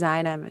human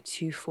design, I'm a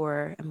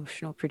 2/4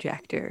 emotional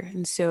projector.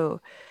 And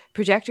so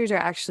projectors are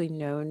actually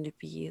known to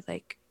be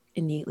like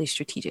innately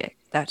strategic.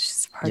 That's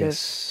just part of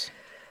Yes.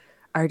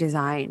 our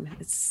design.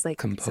 It's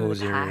like it's in the Composer,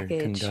 package.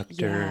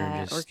 conductor,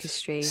 Yeah,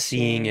 just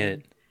seeing orchestration,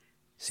 it,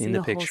 seeing seeing the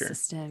the whole picture.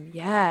 system.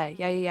 Yeah,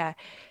 yeah, yeah,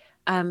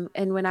 yeah.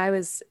 And when I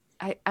was,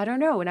 I don't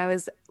know, when I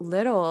was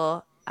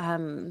little,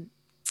 I'm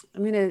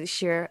gonna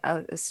share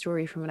a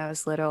story from when I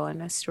was little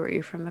and a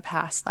story from a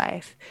past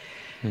life.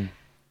 Mm.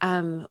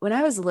 When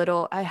I was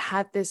little, I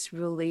had this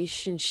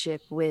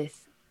relationship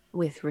with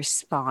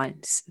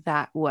response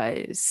that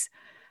was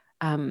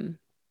um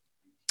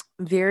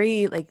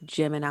very like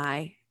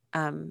Gemini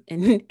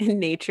in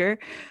nature.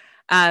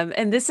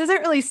 And this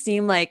doesn't really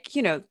seem like,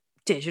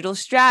 digital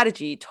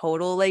strategy,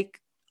 total like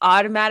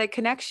automatic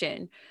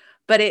connection,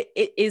 but it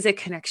is a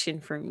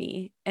connection for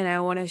me. And I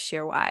want to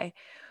share why.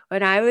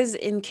 When I was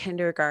in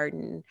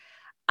kindergarten,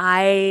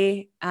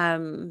 I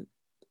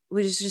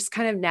was just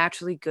kind of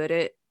naturally good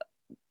at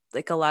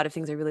like a lot of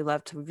things. I really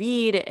loved to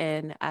read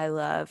and I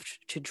loved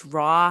to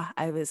draw.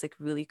 I was like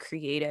really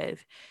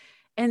creative.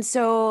 And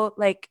so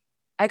like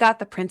I got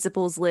the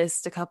principals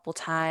list a couple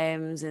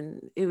times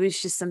and it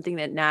was just something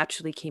that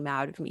naturally came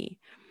out of me.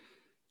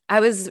 I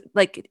was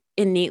like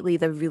innately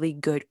the really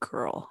good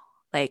girl.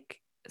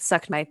 Like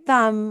sucked my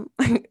thumb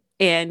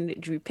and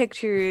drew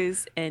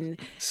pictures and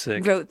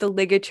Sick. wrote the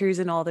ligatures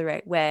in all the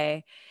right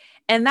way.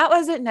 And that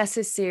wasn't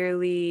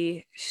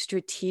necessarily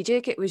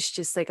strategic. It was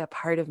just like a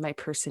part of my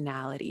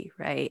personality,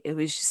 right? It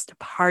was just a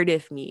part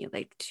of me,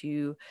 like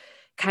to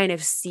kind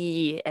of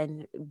see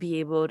and be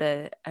able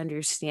to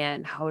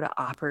understand how to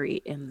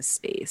operate in the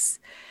space.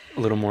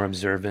 A little more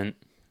observant.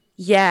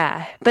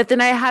 Yeah. But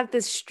then I had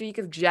this streak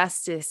of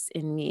justice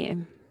in me.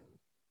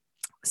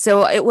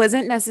 So it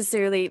wasn't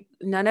necessarily,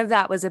 none of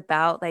that was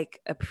about like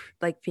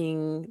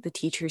being the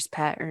teacher's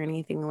pet or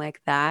anything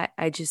like that.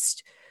 I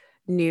just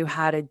knew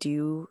how to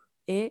do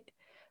it.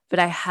 But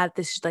I had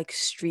this like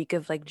streak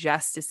of like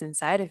justice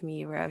inside of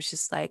me where I was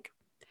just like,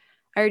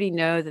 I already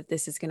know that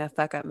this is going to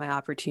fuck up my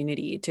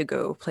opportunity to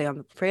go play on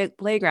the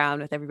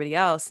playground with everybody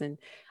else. And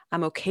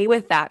I'm okay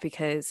with that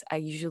because I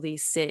usually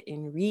sit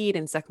and read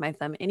and suck my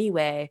thumb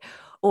anyway.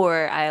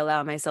 Or I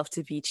allow myself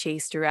to be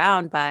chased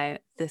around by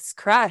this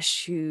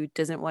crush who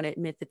doesn't want to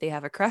admit that they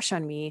have a crush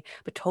on me,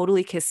 but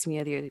totally kissed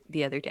me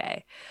the other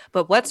day.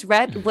 But what's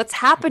What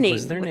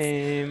was happening? their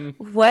name?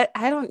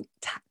 I don't,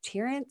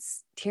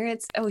 Terrence,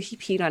 oh, he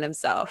peed on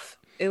himself.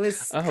 It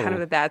was kind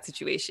of Oh, a bad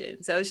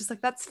situation. So I was just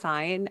like, that's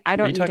fine. I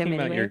are don't you need him talking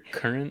about your anyway.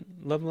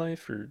 current love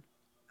life or?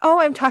 Oh,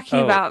 I'm talking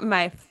Oh, about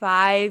my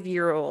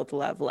 5-year-old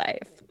love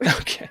life.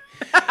 okay.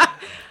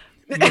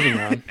 Moving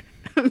on.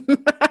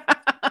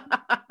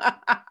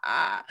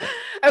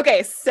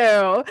 Okay,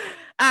 so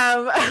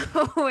um,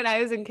 when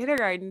I was in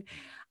kindergarten,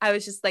 I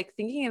was just like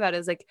thinking about it. I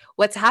was like,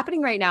 what's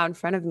happening right now in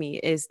front of me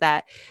is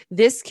that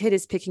this kid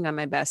is picking on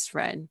my best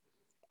friend.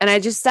 And I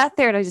just sat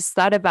there and I just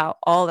thought about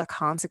all the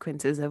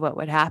consequences of what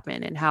would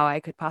happen and how I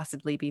could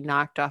possibly be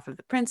knocked off of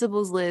the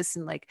principal's list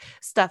and like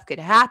stuff could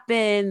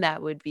happen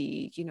that would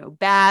be,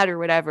 bad or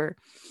whatever.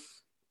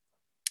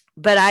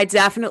 But I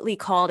definitely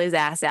called his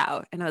ass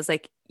out and I was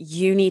like,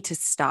 you need to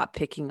stop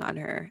picking on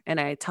her. And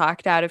I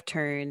talked out of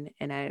turn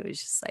and I was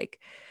just like,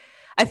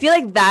 I feel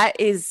like that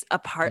is a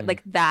part, Mm.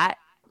 like that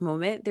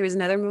moment. There was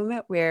another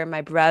moment where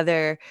my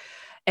brother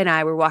and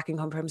I were walking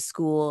home from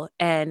school,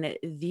 and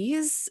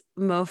these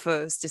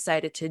mofos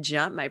decided to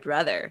jump my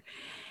brother.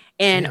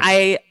 And Damn.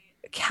 I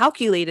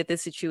calculated the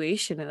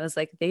situation. It was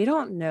like, they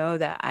don't know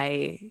that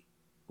I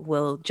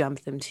will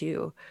jump them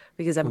too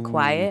because I'm Ooh,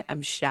 quiet,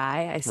 I'm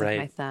shy, I suck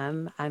my right.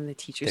 thumb, I'm the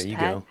There teacher's you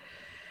pet. go.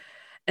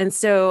 And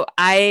so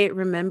I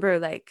remember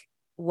like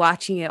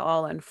watching it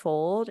all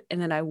unfold.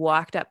 And then I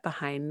walked up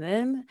behind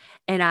them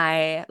and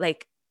I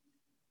like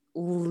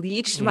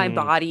leached my Mm,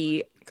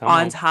 body come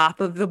on on.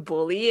 top of the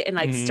bully and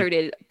like Mm.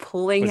 started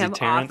pulling Was it him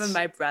off of Terrence?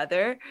 my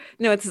brother.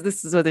 No,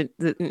 this is what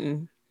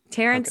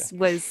Okay. Terrence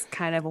was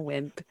kind of a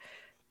wimp.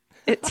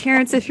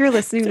 Terrence, if you're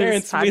listening to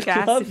this Terrence, we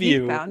podcast, love if you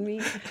you. found me,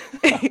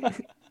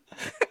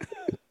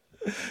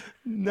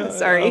 No, oh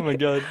sorry. my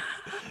God.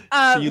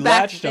 So you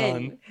Back latched on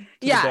then, to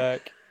the yeah.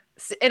 back.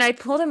 And I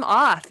pulled him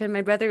off, and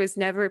my brother was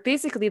never,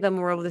 basically the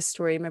moral of the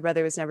story, my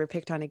brother was never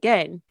picked on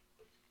again.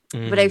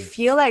 But I Mm,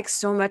 feel like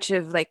so much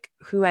of like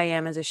who I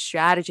am as a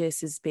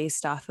strategist is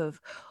based off of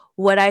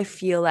what I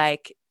feel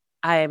like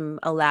I'm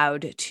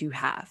allowed to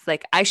have.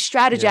 Like I yeah.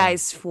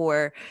 strategize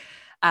for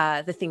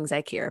the things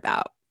I care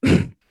about.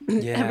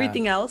 Yeah.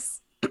 Everything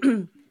else,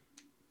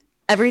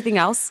 everything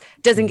else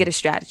doesn't get Mm, a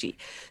strategy.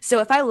 So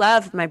if I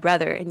love my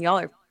brother and y'all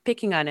are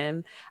picking on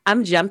him,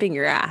 I'm jumping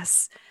your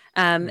ass.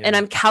 And yeah.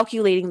 I'm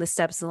calculating the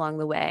steps along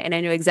the way. And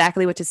I know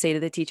exactly what to say to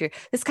the teacher.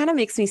 This kind of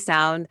makes me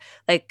sound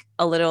like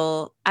a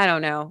little, I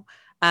don't know.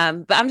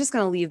 But I'm just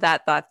going to leave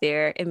that thought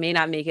there. It may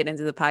not make it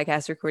into the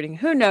podcast recording.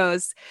 Who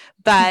knows?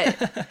 But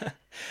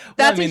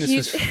Well, I that's a mean,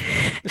 huge.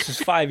 this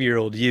is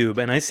 5-year-old you,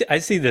 and I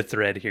see the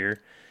thread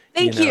here. You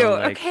Thank know, you.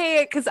 like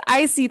Okay. Because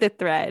I see the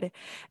thread.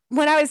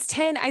 When I was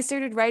 10, I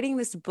started writing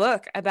this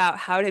book about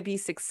how to be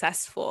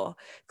successful.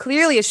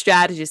 Clearly, a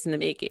strategist in the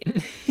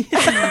making.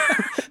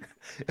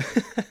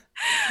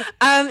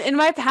 In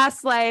my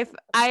past life,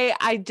 I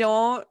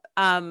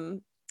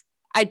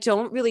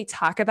don't really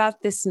talk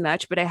about this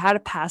much, but I had a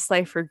past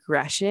life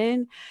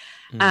regression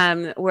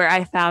Mm, where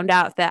I found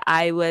out that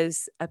I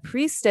was a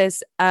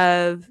priestess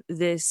of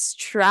this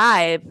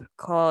tribe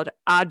called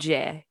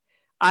Ajay.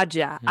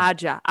 mm,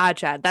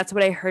 Aja. That's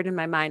what I heard in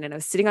my mind. And I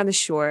was sitting on the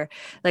shore,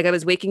 like I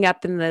was waking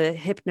up in the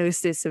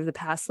hypnosis of the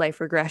past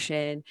life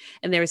regression.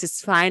 And there was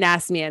this fine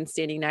ass man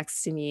standing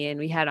next to me, and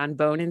we had on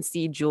bone and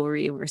seed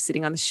jewelry, and we were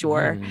sitting on the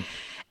shore. mm.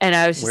 And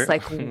I was just Where?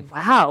 like,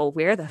 wow,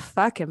 where the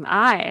fuck am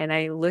I? And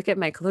I look at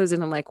my clothes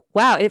and I'm like,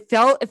 wow, it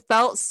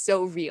felt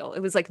so real.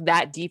 It was like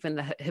that deep in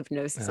the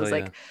hypnosis. I Hell was yeah.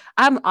 like,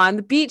 I'm on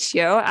the beach,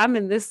 yo. I'm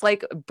in this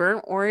like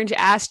burnt orange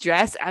ass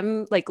dress.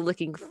 I'm like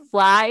looking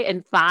fly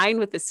and fine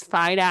with this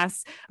fine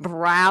ass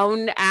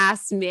brown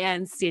ass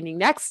man standing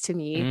next to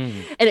me. Mm,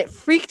 And it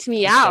freaked that's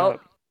me what's out.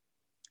 up.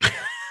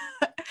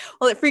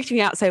 Well, it freaked me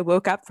out. So I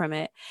woke up from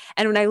it.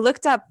 And when I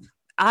looked up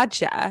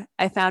Aja,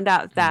 I found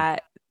out Mm,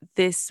 that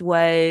this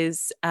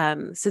was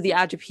so the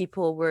Aja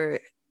people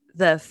were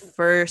the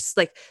first,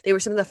 like they were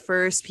some of the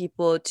first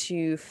people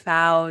to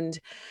found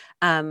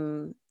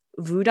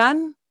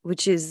Vudan,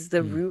 which is the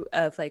mm. root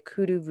of like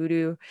hoodoo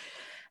voodoo.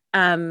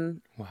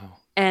 Um, Wow.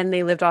 and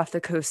they lived off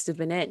the coast of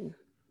Benin.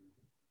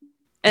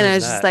 And I Where's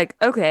was just that? like,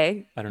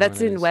 okay, I don't know where that's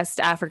that in is. West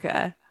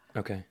Africa.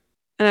 Okay.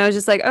 And I was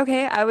just like,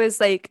 okay, I was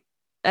like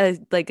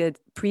a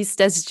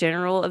priestess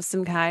general of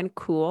some kind.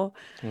 Cool.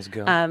 Let's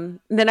go.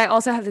 Then I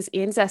also have this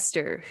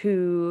ancestor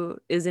who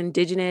is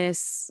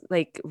indigenous,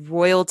 like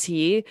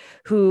royalty,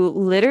 who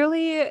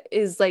literally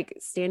is like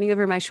standing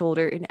over my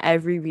shoulder in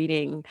every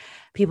reading.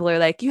 People are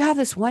like, you have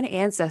this one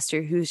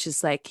ancestor who's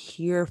just like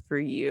here for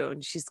you.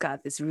 And she's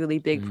got this really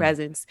big Mm.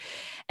 presence.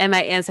 And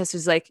my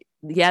ancestor's like,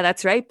 yeah,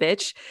 that's right,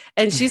 bitch.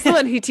 And she's the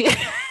one who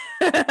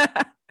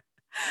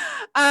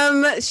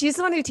she's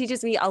the one who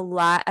teaches me a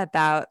lot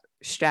about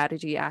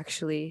strategy,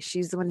 actually.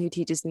 She's the one who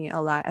teaches me a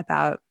lot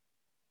about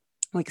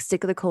like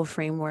cyclical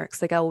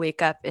frameworks. Like I'll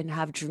wake up and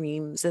have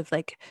dreams of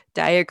like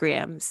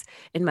diagrams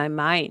in my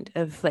mind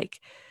of like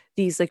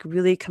these like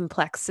really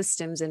complex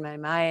systems in my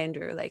mind,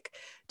 or like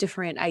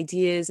different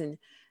ideas. And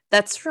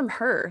that's from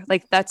her.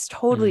 Like that's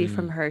totally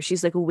from Mm. her.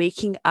 She's like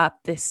waking up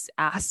this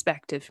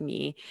aspect of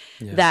me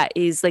Yeah. that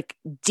is like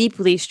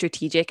deeply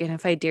strategic. And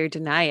if I dare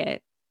deny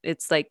it,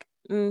 it's like,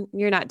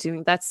 you're not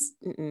doing that's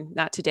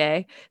not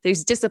today.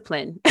 There's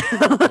discipline.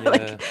 Yeah.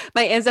 Like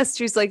my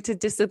ancestors like to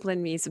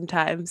discipline me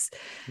sometimes.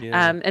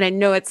 Yeah. And I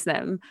know it's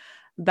them.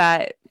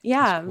 But That's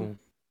yeah, cool.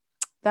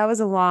 that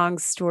was a long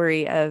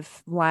story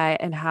of why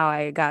and how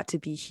I got to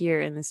be here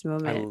in this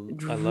moment, I love that.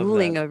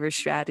 drooling over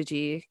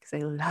strategy because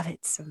I love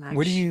it so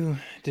Where do much. you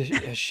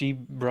has she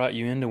brought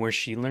you into where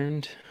she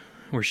learned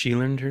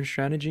her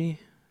strategy?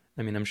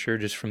 I mean, I'm sure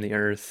just from the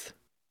earth.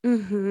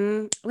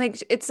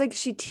 Like it's like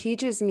she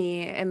teaches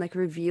me and like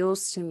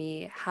reveals to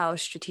me how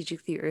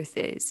strategic the earth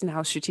is and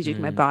how strategic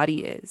my Mm.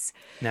 body is.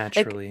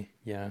 Like Naturally.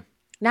 Yeah.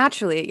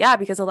 naturally, yeah,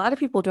 because a lot of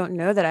people don't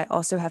know that I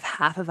also have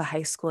half of a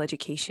high school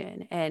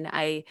education, and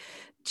I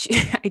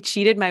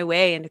cheated my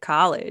way into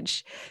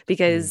college Mm.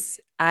 because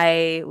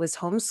I was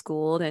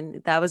homeschooled,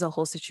 and that was a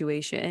whole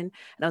situation. And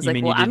I was You like,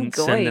 mean well, you I'm didn't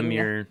send them going.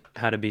 your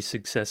How to Be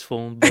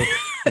Successful book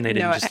and they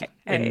didn't No, just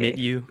admit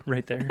you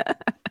right there?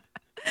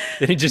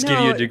 They didn't just give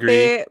you a no, degree,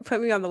 they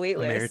put me on the wait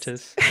list.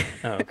 emeritus?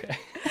 Oh, okay.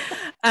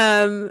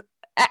 um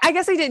I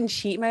guess I didn't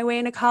cheat my way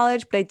into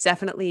college, but I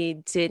definitely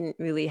didn't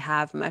really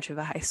have much of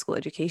a high school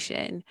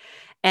education.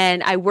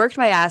 And I worked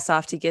my ass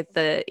off to get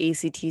the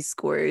ACT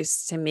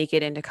scores to make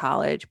it into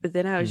college. But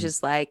then I was Mm.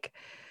 just like,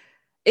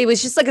 it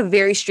was just like a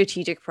very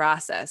strategic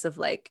process of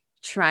like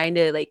trying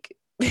to like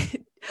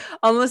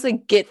almost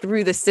like get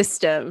through the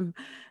system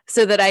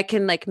so that I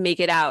can like make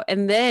it out.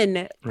 And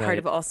then part Right.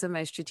 of also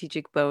my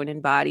strategic bone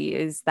and body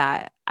is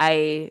that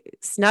I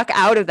snuck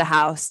out of the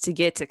house to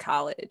get to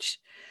college.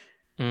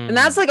 And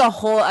that's Mm. like a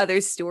whole other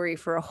story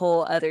for a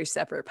whole other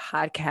separate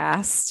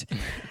podcast.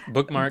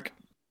 Bookmark.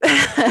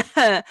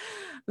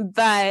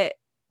 But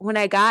when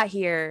I got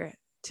here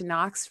to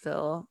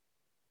Knoxville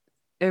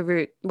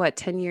over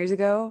 10 years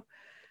ago,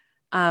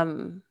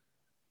 um,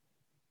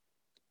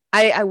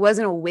 I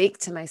wasn't awake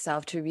to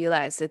myself to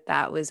realize that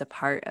that was a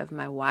part of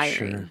my Sure.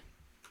 wiring.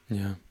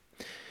 Yeah.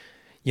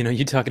 You know,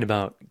 you talking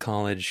about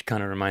college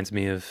kind of reminds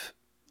me of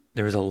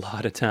there was a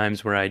lot of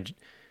times where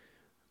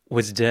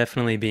was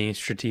definitely being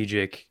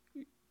strategic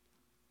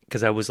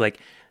because I was like,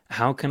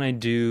 how can I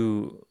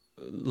do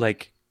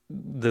like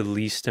the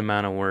least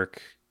amount of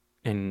work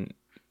and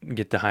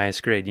get the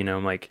highest grade? You know,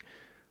 like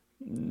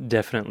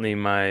definitely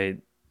my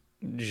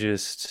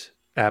just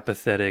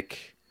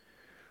apathetic,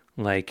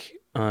 like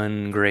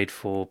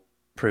ungrateful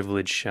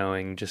privilege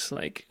showing, just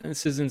like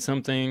this isn't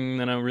something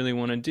that I really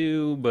want to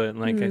do, but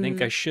like I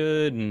think I Mm,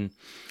 should.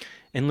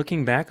 And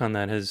looking back on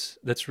that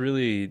that's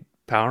really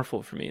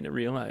powerful for me to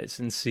realize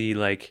and see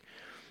like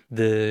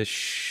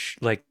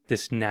like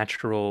this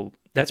natural.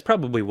 That's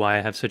probably why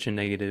I've had such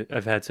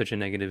a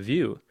negative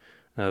view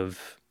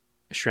of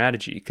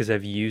strategy because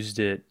I've used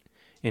it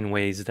in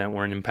ways that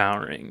weren't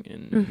empowering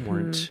and mm-hmm.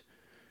 weren't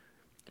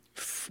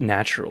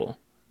natural.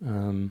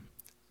 Um,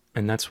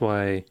 and that's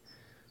why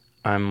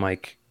I'm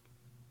like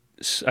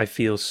I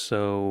feel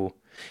so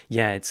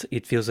yeah,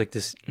 it feels like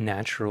this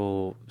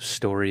natural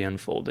story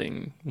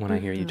unfolding when I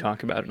hear you Mm-hmm.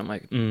 talk about it. I'm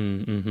like,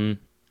 mm-hmm.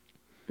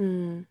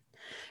 Mm.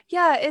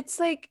 Yeah, it's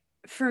like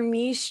for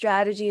me,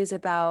 strategy is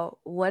about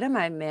what am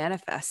I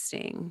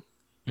manifesting?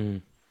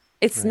 Mm,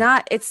 It's right.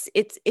 not,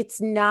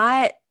 it's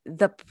not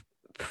the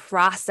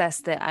process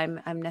that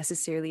I'm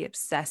necessarily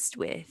obsessed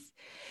with,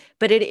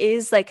 but it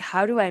is like,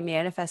 how do I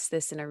manifest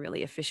this in a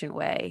really efficient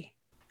way?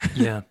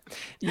 Yeah.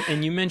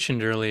 And you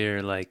mentioned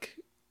earlier, like,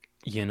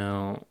 you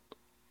know,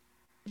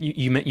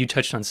 you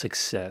touched on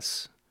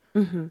success.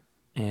 Mm-hmm.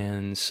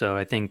 And so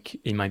I think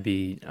it might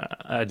be,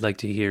 I'd like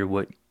to hear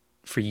what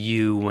for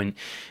you when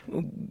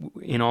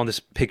in all this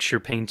picture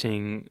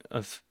painting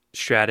of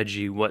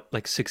strategy, what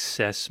like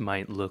success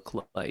might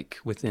look like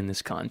within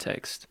this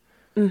context.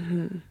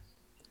 Mm-hmm.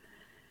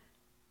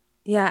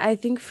 Yeah, I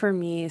think for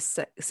me,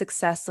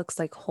 success looks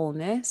like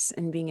wholeness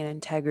and being in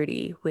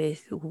integrity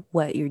with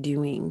what you're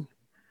doing.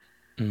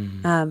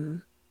 Mm,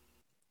 Um,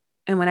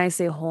 and when I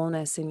say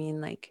wholeness, I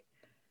mean like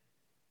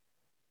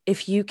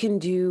if you can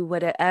do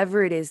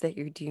whatever it is that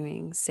you're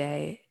doing,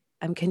 say,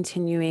 I'm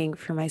continuing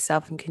for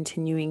myself, I'm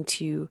continuing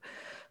to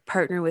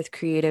partner with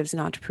creatives and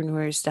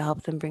entrepreneurs to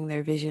help them bring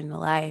their vision to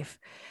life.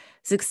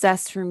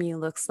 Success for me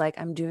looks like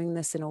I'm doing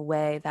this in a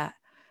way that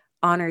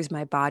honors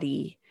my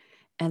body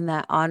and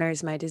that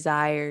honors my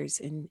desires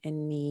and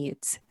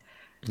needs.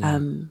 yeah.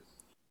 Um,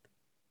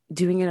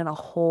 Doing it in a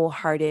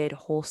wholehearted,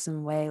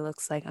 wholesome way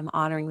looks like I'm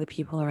honoring the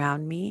people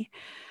around me.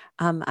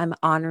 I'm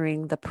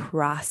honoring the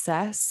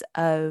process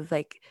of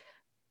like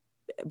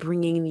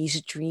bringing these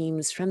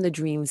dreams from the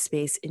dream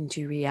space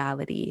into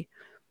reality.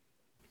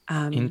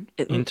 It,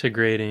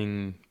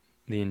 Integrating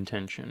the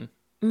intention.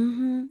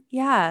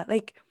 yeah,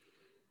 like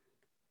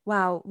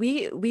wow,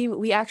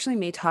 we actually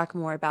may talk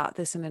more about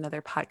this in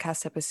another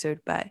podcast episode,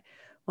 but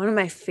one of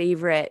my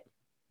favorite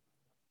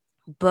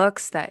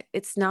books that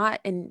it's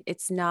not,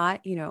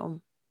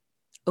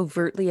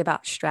 overtly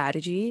about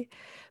strategy,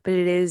 but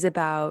it is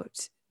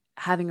about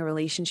having a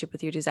relationship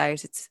with your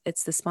desires.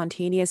 It's The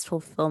Spontaneous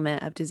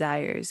Fulfillment of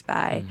Desires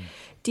by Mm,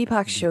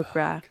 Deepak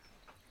Chopra. Deepak.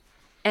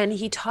 And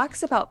he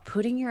talks about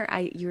putting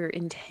your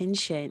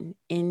intention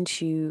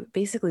into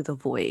basically the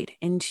void,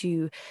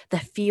 into the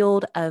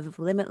field of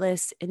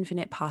limitless,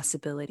 infinite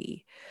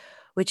possibility,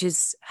 which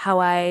is how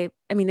I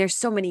mean, there's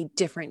so many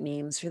different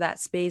names for that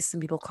space. Some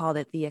people call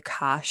it the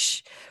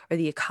Akash or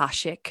the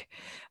Akashic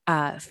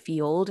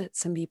field.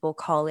 Some people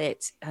call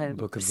it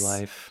Book of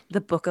Life.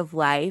 the book of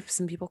life.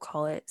 Some people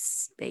call it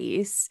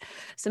space.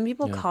 Some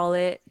people Yeah. call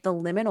it the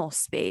liminal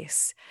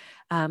space.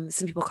 Some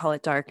people call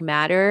it dark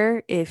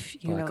matter, if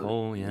Black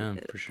hole. Yeah,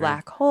 for sure.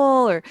 black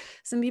hole, or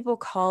some people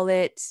call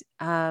it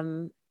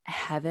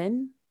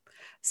heaven.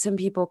 Some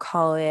people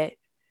call it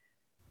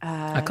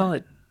I uh, call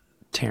it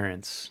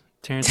Terrence.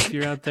 Terrence, if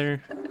you're out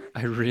there,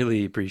 I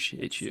really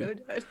appreciate you. so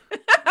done.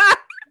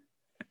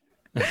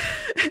 So,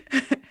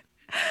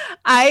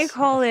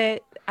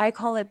 I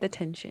call it the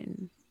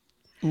tension,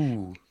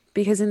 ooh.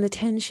 because in the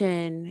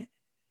tension,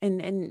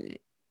 and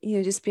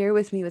just bear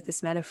with me with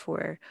this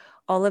metaphor,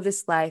 all of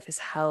this life is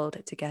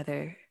held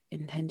together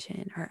in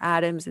tension. Our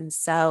atoms and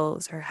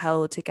cells are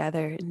held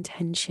together in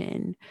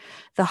tension.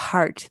 The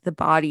heart, the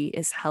body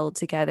is held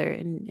together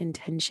in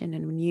tension.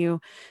 And when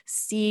you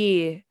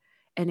see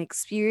and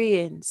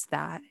experience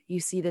that, you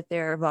see that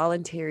there are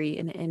voluntary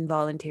and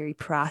involuntary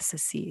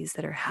processes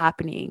that are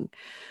happening.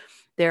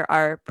 There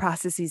are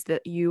processes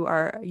that you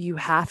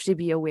have to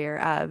be aware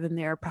of, and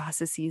there are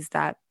processes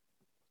that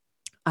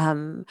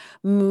um,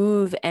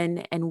 move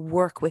and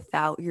work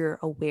without your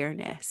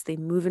awareness. They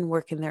move and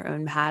work in their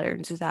own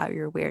patterns without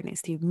your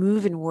awareness. They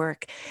move and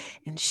work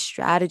in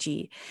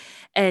strategy.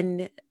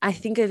 And I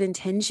think of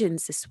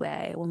intentions this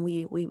way. When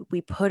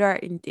we put our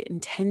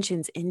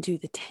intentions into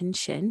the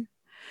tension,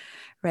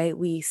 right?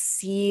 We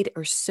seed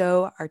or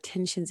sow our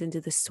tensions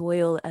into the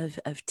soil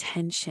of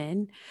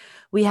tension.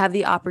 We have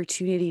the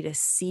opportunity to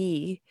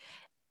see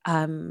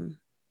um,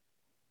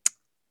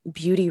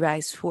 beauty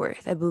rise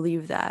forth. I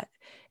believe that.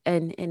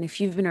 And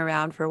if you've been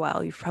around for a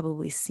while, you've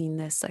probably seen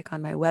this like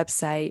on my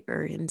website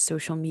or in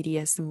social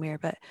media somewhere,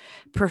 but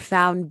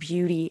profound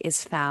beauty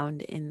is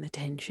found in the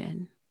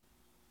tension.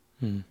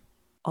 Hmm.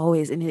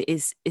 Always. And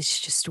it's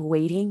just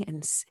waiting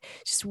and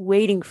just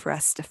waiting for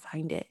us to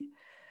find it. Yeah.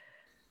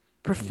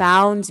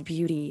 Profound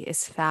beauty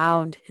is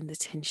found in the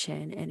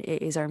tension, and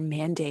it is our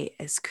mandate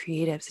as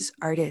creatives, as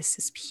artists,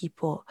 as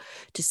people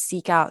to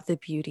seek out the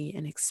beauty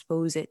and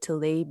expose it, to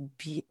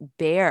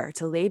bare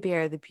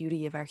the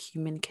beauty of our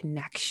human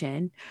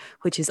connection,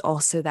 which is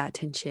also that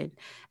tension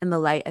and the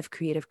light of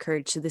creative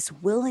courage. So this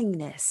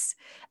willingness,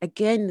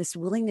 again, this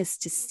willingness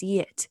to see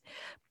it,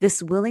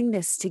 this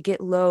willingness to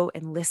get low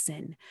and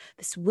listen,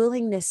 this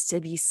willingness to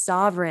be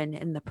sovereign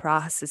in the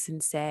process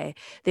and say,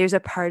 there's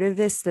a part of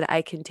this that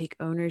I can take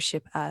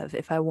ownership of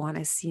if I want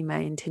to see my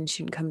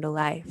intention come to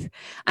life.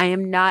 I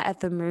am not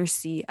at the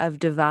mercy of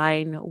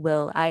divine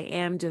will. I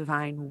am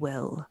divine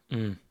will.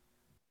 Mm.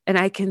 And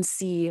I can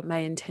see my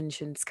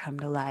intentions come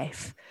to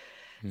life.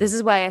 Mm. This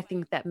is why I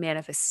think that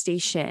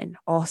manifestation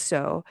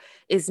also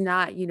is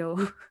not,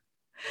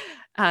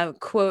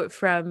 quote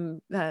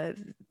from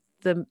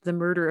the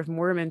murder of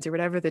Mormons or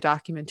whatever the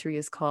documentary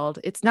is called.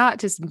 It's not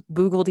just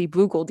boogledy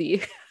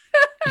boogledy.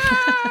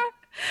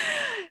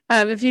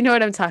 If you know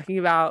what I'm talking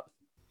about,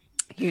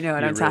 you know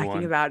what The I'm real talking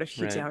one, about. If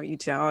you right? don't, you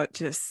don't.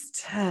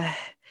 Just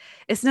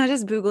it's not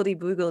just boogledy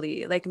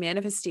boogledy. Like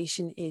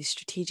manifestation is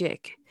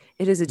strategic.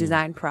 It is a Mm.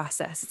 design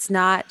process. It's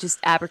not just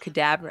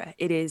abracadabra.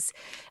 It is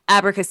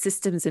abraca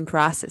systems and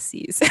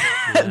processes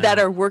that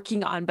Yeah. are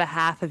working on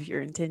behalf of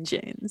your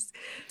intentions.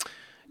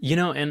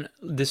 And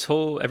this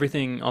whole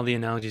everything, all the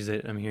analogies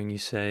that I'm hearing you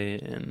say,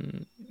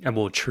 and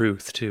well,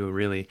 truth too,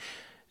 really,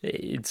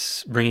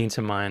 it's bringing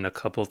to mind a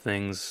couple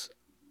things.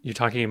 You're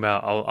talking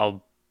about,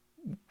 I'll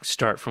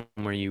start from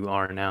where you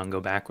are now and go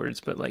backwards,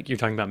 but like you're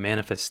talking about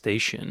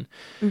manifestation.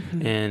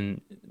 Mm-hmm.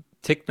 And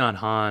Thich Nhat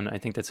Hanh, I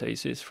think that's how you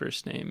say his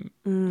first name.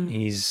 Mm.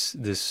 He's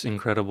this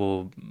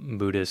incredible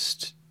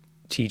Buddhist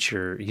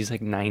teacher. He's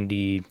like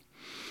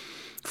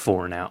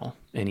 94 now,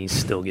 and he's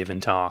still giving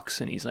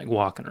talks, and he's like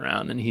walking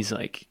around, and he's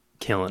like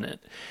killing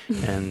it.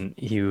 And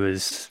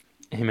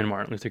him and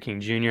Martin Luther King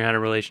Jr. had a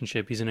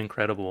relationship. He's an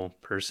incredible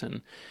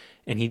person.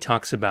 And he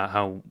talks about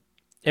how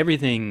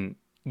everything,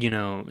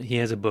 he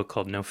has a book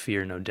called No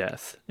Fear, No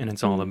Death. And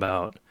it's all Mm.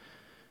 about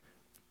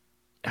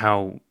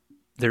how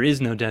there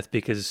is no death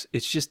because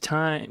it's just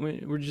time.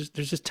 There's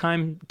just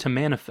time to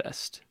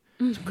manifest.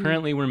 So Mm-hmm.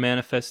 currently I'm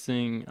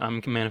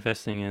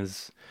manifesting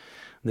as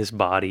this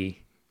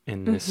body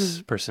and this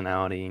Mm-hmm.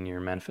 personality, and you're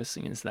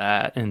manifesting as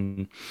that.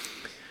 And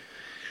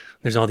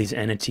there's all these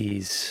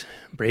entities.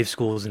 Brave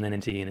School is an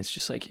entity, and it's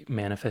just like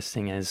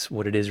manifesting as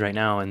what it is right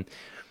now. And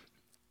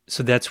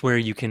so that's where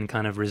you can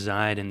kind of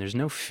reside, and there's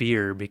no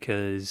fear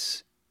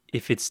because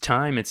if it's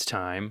time, it's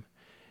time.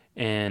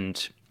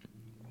 And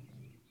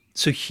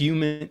so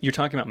you're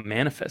talking about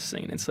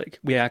manifesting, and it's like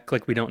we act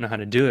like we don't know how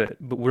to do it,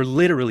 but we're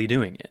literally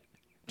doing it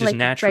just Like right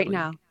naturally.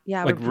 now.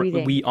 Yeah, we're Like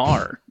breathing. we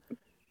are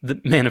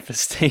the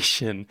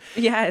manifestation.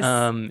 Yes.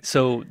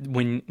 So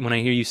when I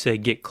hear you say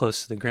get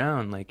close to the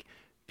ground, like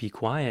be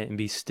quiet and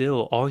be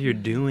still, all you're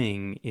Mm-hmm.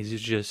 doing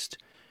is just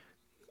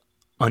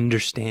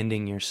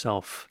understanding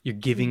yourself. You're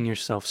giving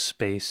yourself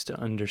space to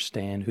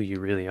understand who you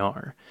really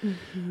are.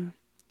 Mm-hmm.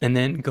 And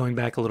then going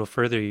back a little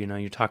further,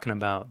 you're talking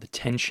about the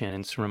tension.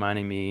 It's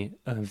reminding me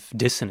of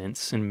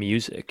dissonance in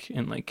music,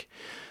 and like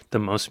the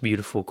most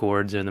beautiful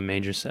chords are the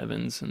major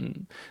sevens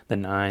and the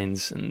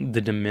nines and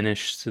the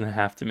diminished and the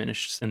half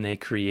diminished, and they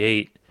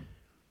create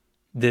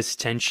this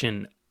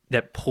tension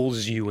that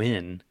pulls you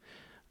in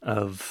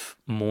of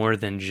more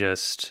than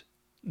just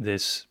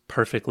these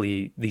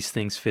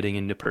things fitting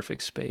into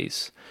perfect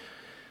space.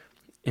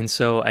 And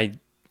so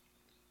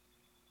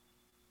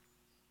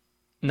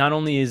not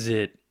only is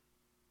it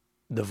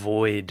the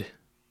void,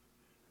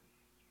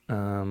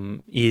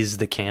 is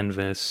the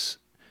canvas,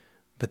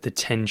 but the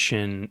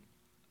tension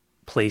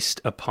placed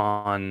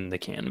upon the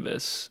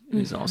canvas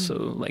is Mm-hmm. also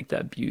like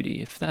that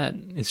beauty, if that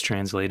is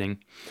translating.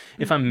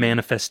 If I'm Mm-hmm.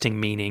 manifesting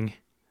meaning,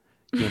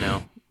 you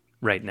know,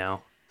 right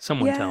now,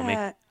 someone tell me.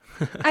 Yeah.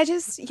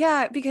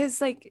 Yeah,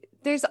 because like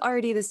there's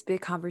already this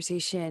big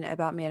conversation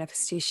about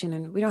manifestation,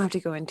 and we don't have to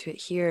go into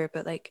it here,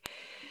 but like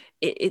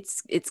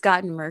it's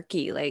gotten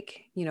murky.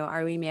 Like,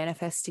 are we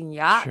manifesting Sure.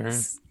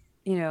 yachts?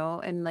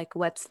 And like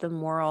what's the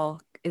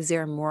moral? Is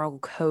there a moral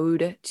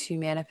code to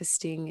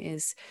manifesting?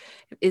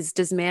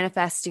 Does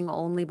manifesting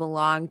only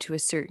belong to a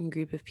certain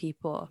group of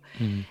people?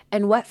 Mm.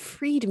 And what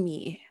freed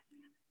me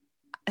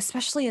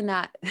especially in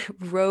that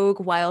rogue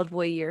wild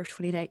boy year of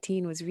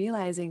 2019, was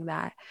realizing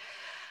that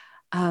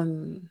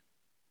um,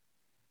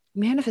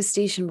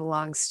 manifestation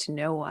belongs to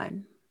no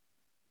one,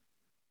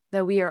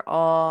 that we are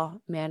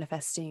all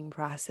manifesting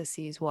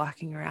processes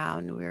walking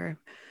around. We're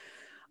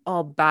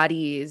all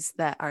bodies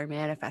that are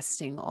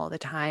manifesting all the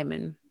time.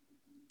 And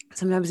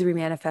sometimes we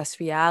manifest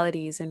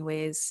realities in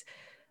ways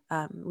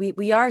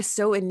we are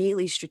so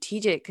innately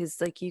strategic, because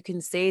like you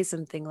can say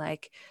something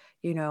like,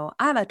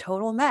 I'm a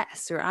total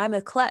mess or I'm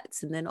a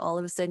klutz. And then all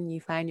of a sudden you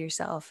find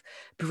yourself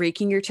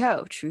breaking your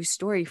toe. True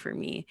story for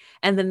me.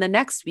 And then the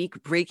next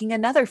week, breaking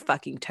another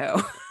fucking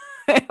toe.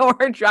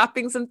 Or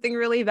dropping something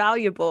really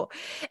valuable.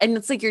 And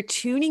it's like you're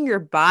tuning your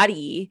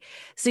body.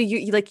 So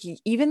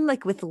even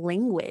like with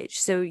language,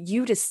 so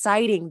you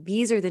deciding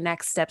these are the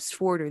next steps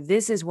forward, or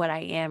this is what I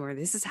am, or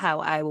this is how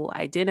I will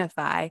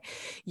identify.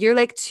 You're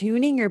like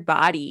tuning your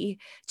body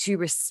to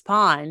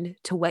respond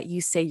to what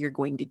you say you're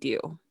going to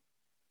do.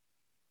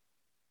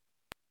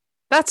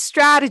 That's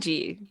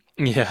strategy.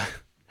 Yeah.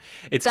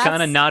 It's kind of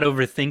That's, not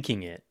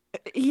overthinking it.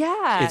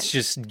 yeah. It's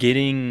just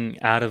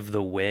getting out of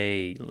the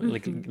way,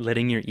 like Mhm.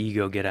 letting your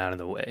ego get out of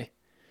the way.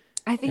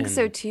 I think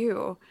so And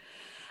too.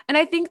 And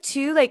I think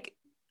too, like,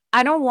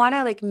 I don't want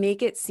to like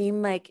make it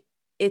seem like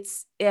it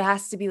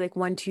has to be like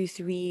 1, 2,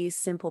 3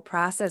 simple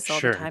process all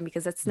the sure. time,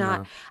 because that's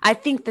not. No. I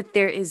think that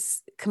there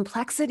is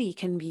complexity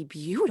can be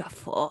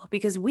beautiful,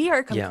 because we are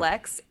Yeah.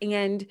 complex.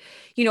 And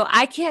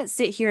I can't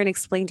sit here and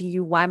explain to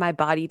you why my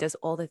body does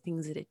all the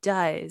things that it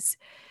does,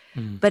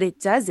 Mm, but it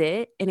does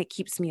it and it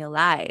keeps me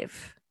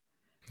alive.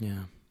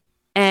 yeah.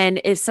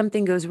 And if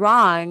something goes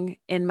wrong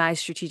in my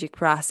strategic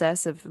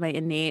process, of my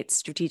innate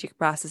strategic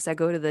process, I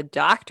go to the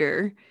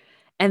doctor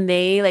and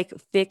they like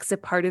fix a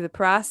part of the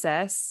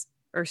process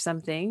or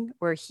something,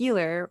 or a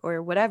healer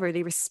or whatever.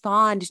 They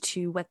respond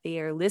to what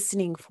they are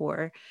listening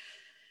for.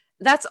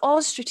 That's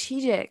all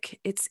strategic.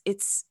 It's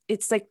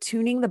like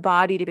tuning the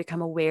body to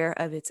become aware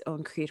of its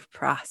own creative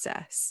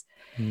process.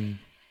 Mm,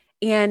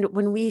 And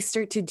when we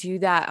start to do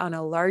that on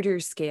a larger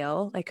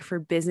scale, like for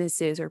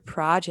businesses or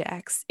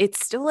projects, it's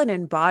still an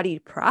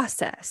embodied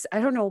process. I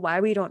don't know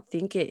why we don't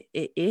think it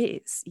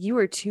is. You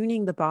are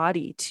tuning the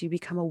body to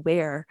become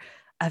aware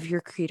of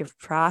your creative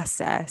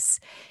process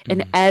in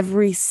mm,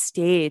 every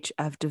stage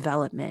of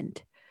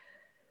development.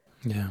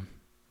 yeah.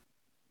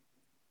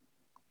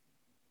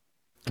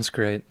 That's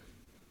great.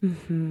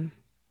 Mm-hmm.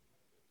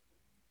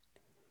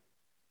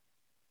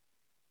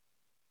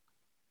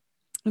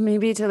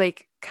 Maybe to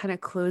like kind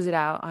of close it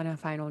out on a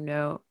final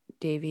note,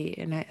 Davy,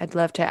 and I'd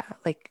love to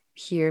like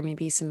hear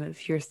maybe some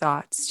of your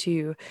thoughts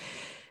too.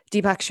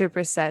 Deepak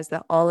Chopra says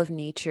that all of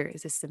nature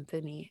is a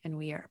symphony and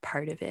we are a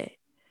part of it.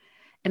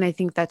 And I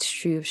think that's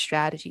true of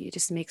strategy. It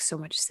just makes so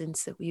much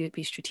sense that we would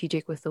be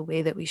strategic with the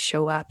way that we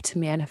show up to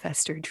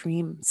manifest our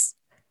dreams,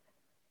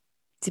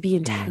 to be Yeah.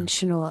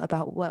 intentional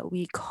about what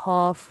we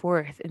call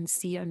forth and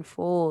see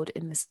unfold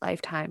in this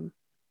lifetime.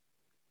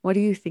 What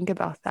do you think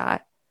about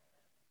that?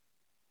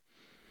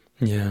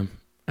 Yeah.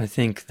 I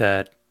think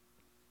that,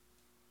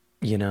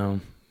 you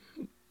know,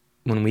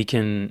 when we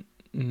can,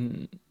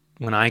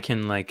 when I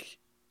can like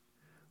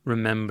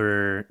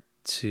remember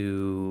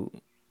to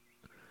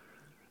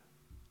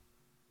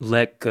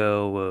let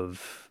go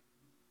of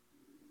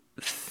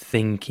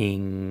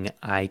thinking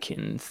I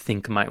can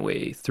think my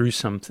way through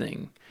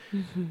something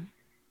Mm-hmm.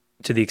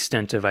 to the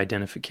extent of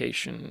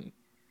identification.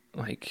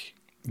 Like,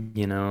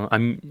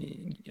 I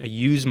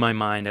use my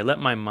mind, I let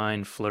my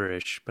mind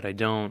flourish, but I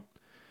don't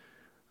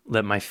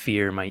let my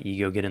fear, my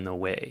ego get in the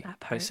way That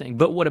by part. saying,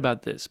 but what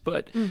about this?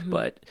 Mm-hmm.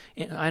 But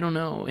I don't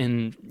know.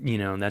 And,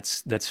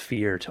 that's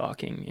fear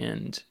talking.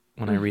 And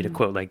when I read a Mm-hmm.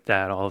 quote like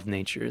that, all of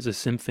nature is a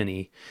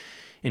symphony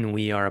and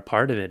we are a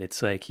part of it.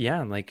 It's like,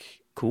 yeah,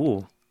 like,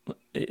 cool.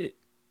 It,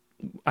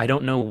 I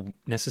don't know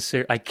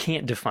necessarily, I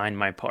can't define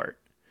my part.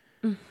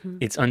 Mm-hmm.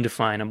 It's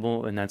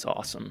undefinable and that's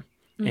awesome.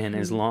 And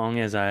as Mm-hmm. long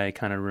as I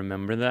kind of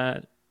remember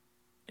that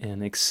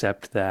and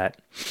accept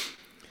that,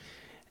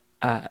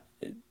 uh,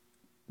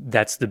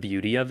 that's the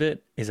beauty of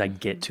it is I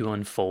get to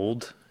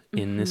unfold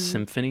in this Mm-hmm.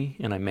 symphony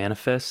and I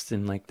manifest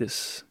in like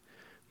this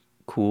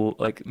cool,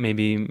 like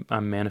maybe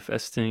I'm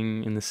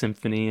manifesting in the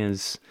symphony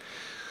as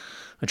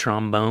a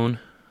trombone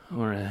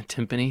or a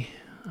timpani.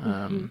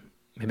 Mm-hmm.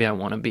 Maybe I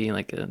want to be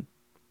like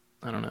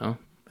I don't know,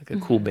 like a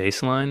cool Mm-hmm.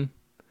 bass line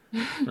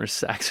or a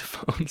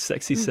saxophone,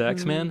 sexy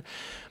sax Mm-hmm. man.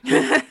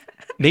 But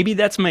maybe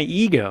that's my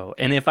ego.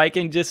 And if I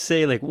can just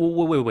say like,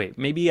 whoa, wait,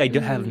 maybe I do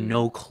have Mm-hmm.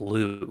 no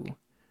clue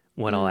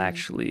what I'll Mm-hmm.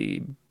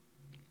 actually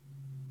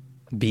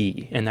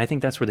be. And I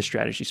think that's where the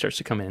strategy starts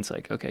to come in. It's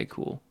like, okay,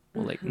 cool.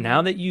 Well, like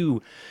now that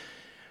you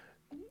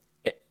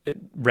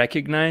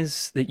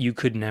recognize that you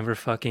could never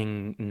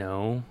fucking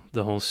know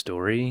the whole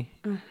story,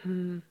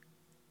 Mm-hmm.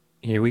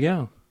 here we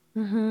go.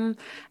 Mm-hmm.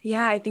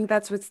 Yeah, I think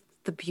that's what's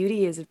the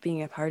beauty is of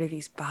being a part of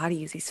these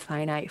bodies, these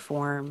finite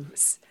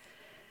forms,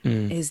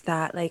 Mm, is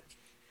that like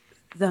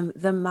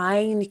the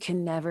mind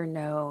can never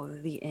know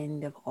the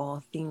end of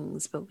all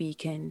things, but we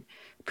can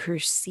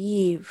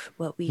perceive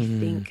what we Mm,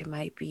 think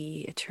might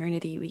be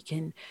eternity. We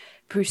can yeah.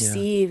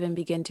 perceive and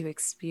begin to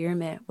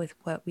experiment with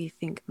what we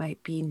think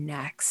might be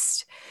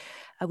next.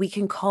 We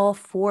can call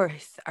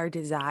forth our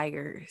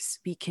desires.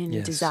 We can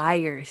Yes.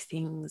 desire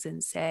things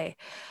and say,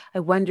 I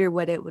wonder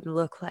what it would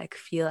look like,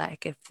 feel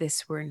like if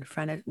this were in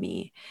front of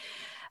me.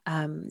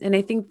 And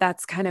I think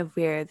that's kind of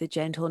where the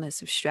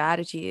gentleness of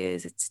strategy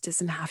is. It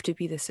doesn't have to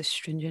be this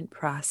astringent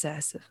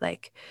process of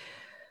like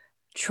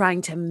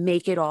trying to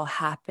make it all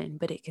happen,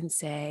 but it can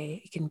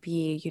say, it can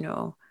be,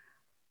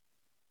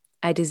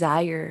 I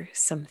desire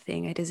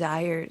something. I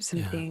desire Yeah.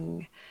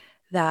 something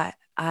that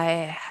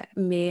I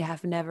may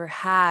have never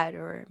had,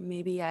 or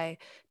maybe I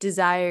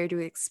desire to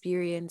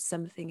experience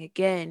something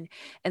again.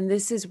 And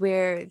this is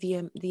where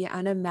the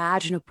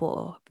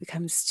unimaginable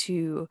becomes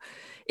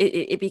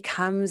it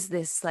becomes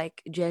this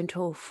like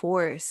gentle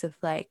force of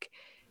like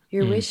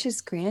your Mm. wish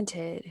is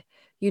granted.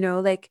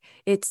 Like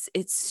it's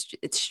It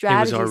was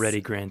strategies.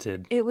 already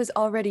granted. It was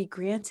already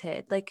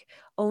granted. Like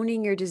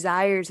owning your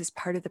desires is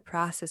part of the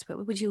process.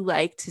 What would you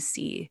like to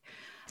see?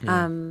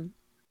 Yeah. Um,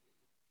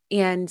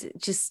 and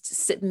just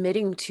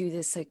submitting to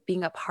this, like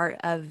being a part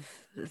of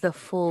the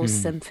full Mm.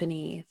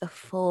 symphony, the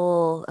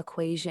full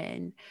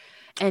equation,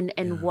 and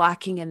Yeah.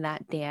 walking in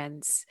that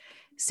dance.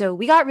 So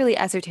we got really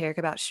esoteric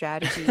about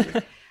strategy.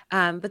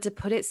 But to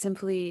put it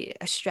simply,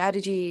 a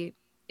strategy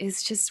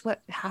is just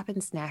what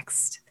happens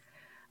next.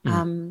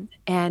 Mm.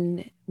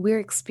 And we're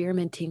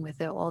experimenting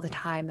with it all the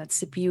time. That's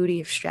the beauty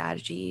of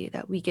strategy,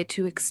 that we get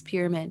to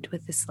experiment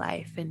with this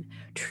life and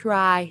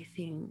try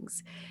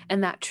things.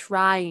 And that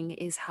trying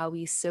is how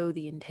we sow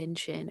the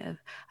intention of,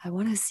 I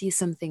want to see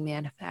something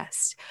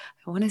manifest.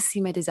 I want to see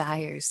my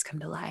desires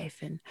come to life.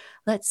 And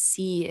let's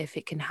see if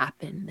it can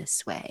happen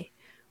this way.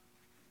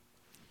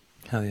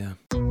 Hell yeah.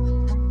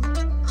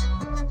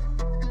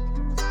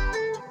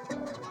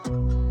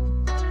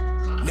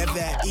 Never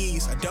at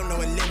ease, I don't know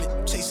a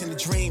limit. Chasing the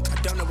dream,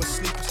 I don't know what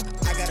sleep is.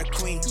 I got a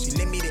queen, she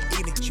lit me the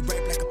evening. She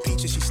ripe like a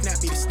peach and she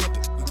snapped me the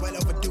snippet. We well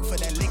overdue for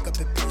that link up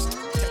in person.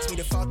 Text me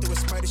to fall through a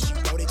murder, she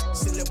wrote it.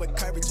 Still it with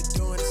courage, you're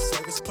doing a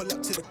service. Pull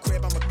up to the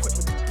crib, I'm equipped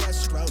with the brush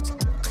strokes.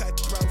 Cut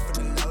throat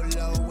from the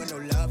low, when no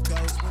love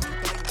goes. When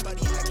you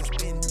buddy like it's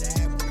been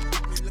there.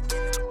 When you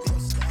looking at the bill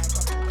stack,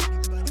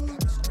 buddy, I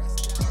was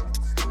stressed out.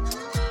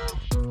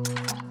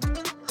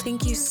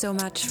 Thank you so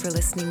much for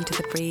listening to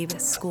the Brave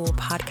School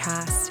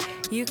podcast.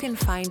 You can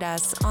find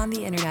us on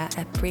the internet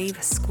at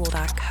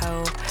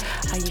braveschool.co.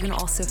 You can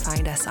also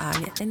find us on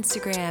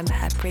Instagram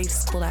at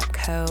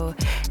braveschool.co,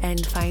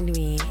 and find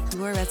me,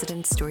 your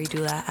resident story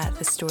doula, at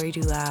the story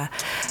doula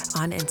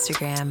on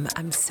Instagram.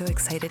 I'm so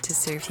excited to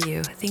serve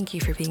you. Thank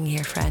you for being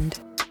here, friend.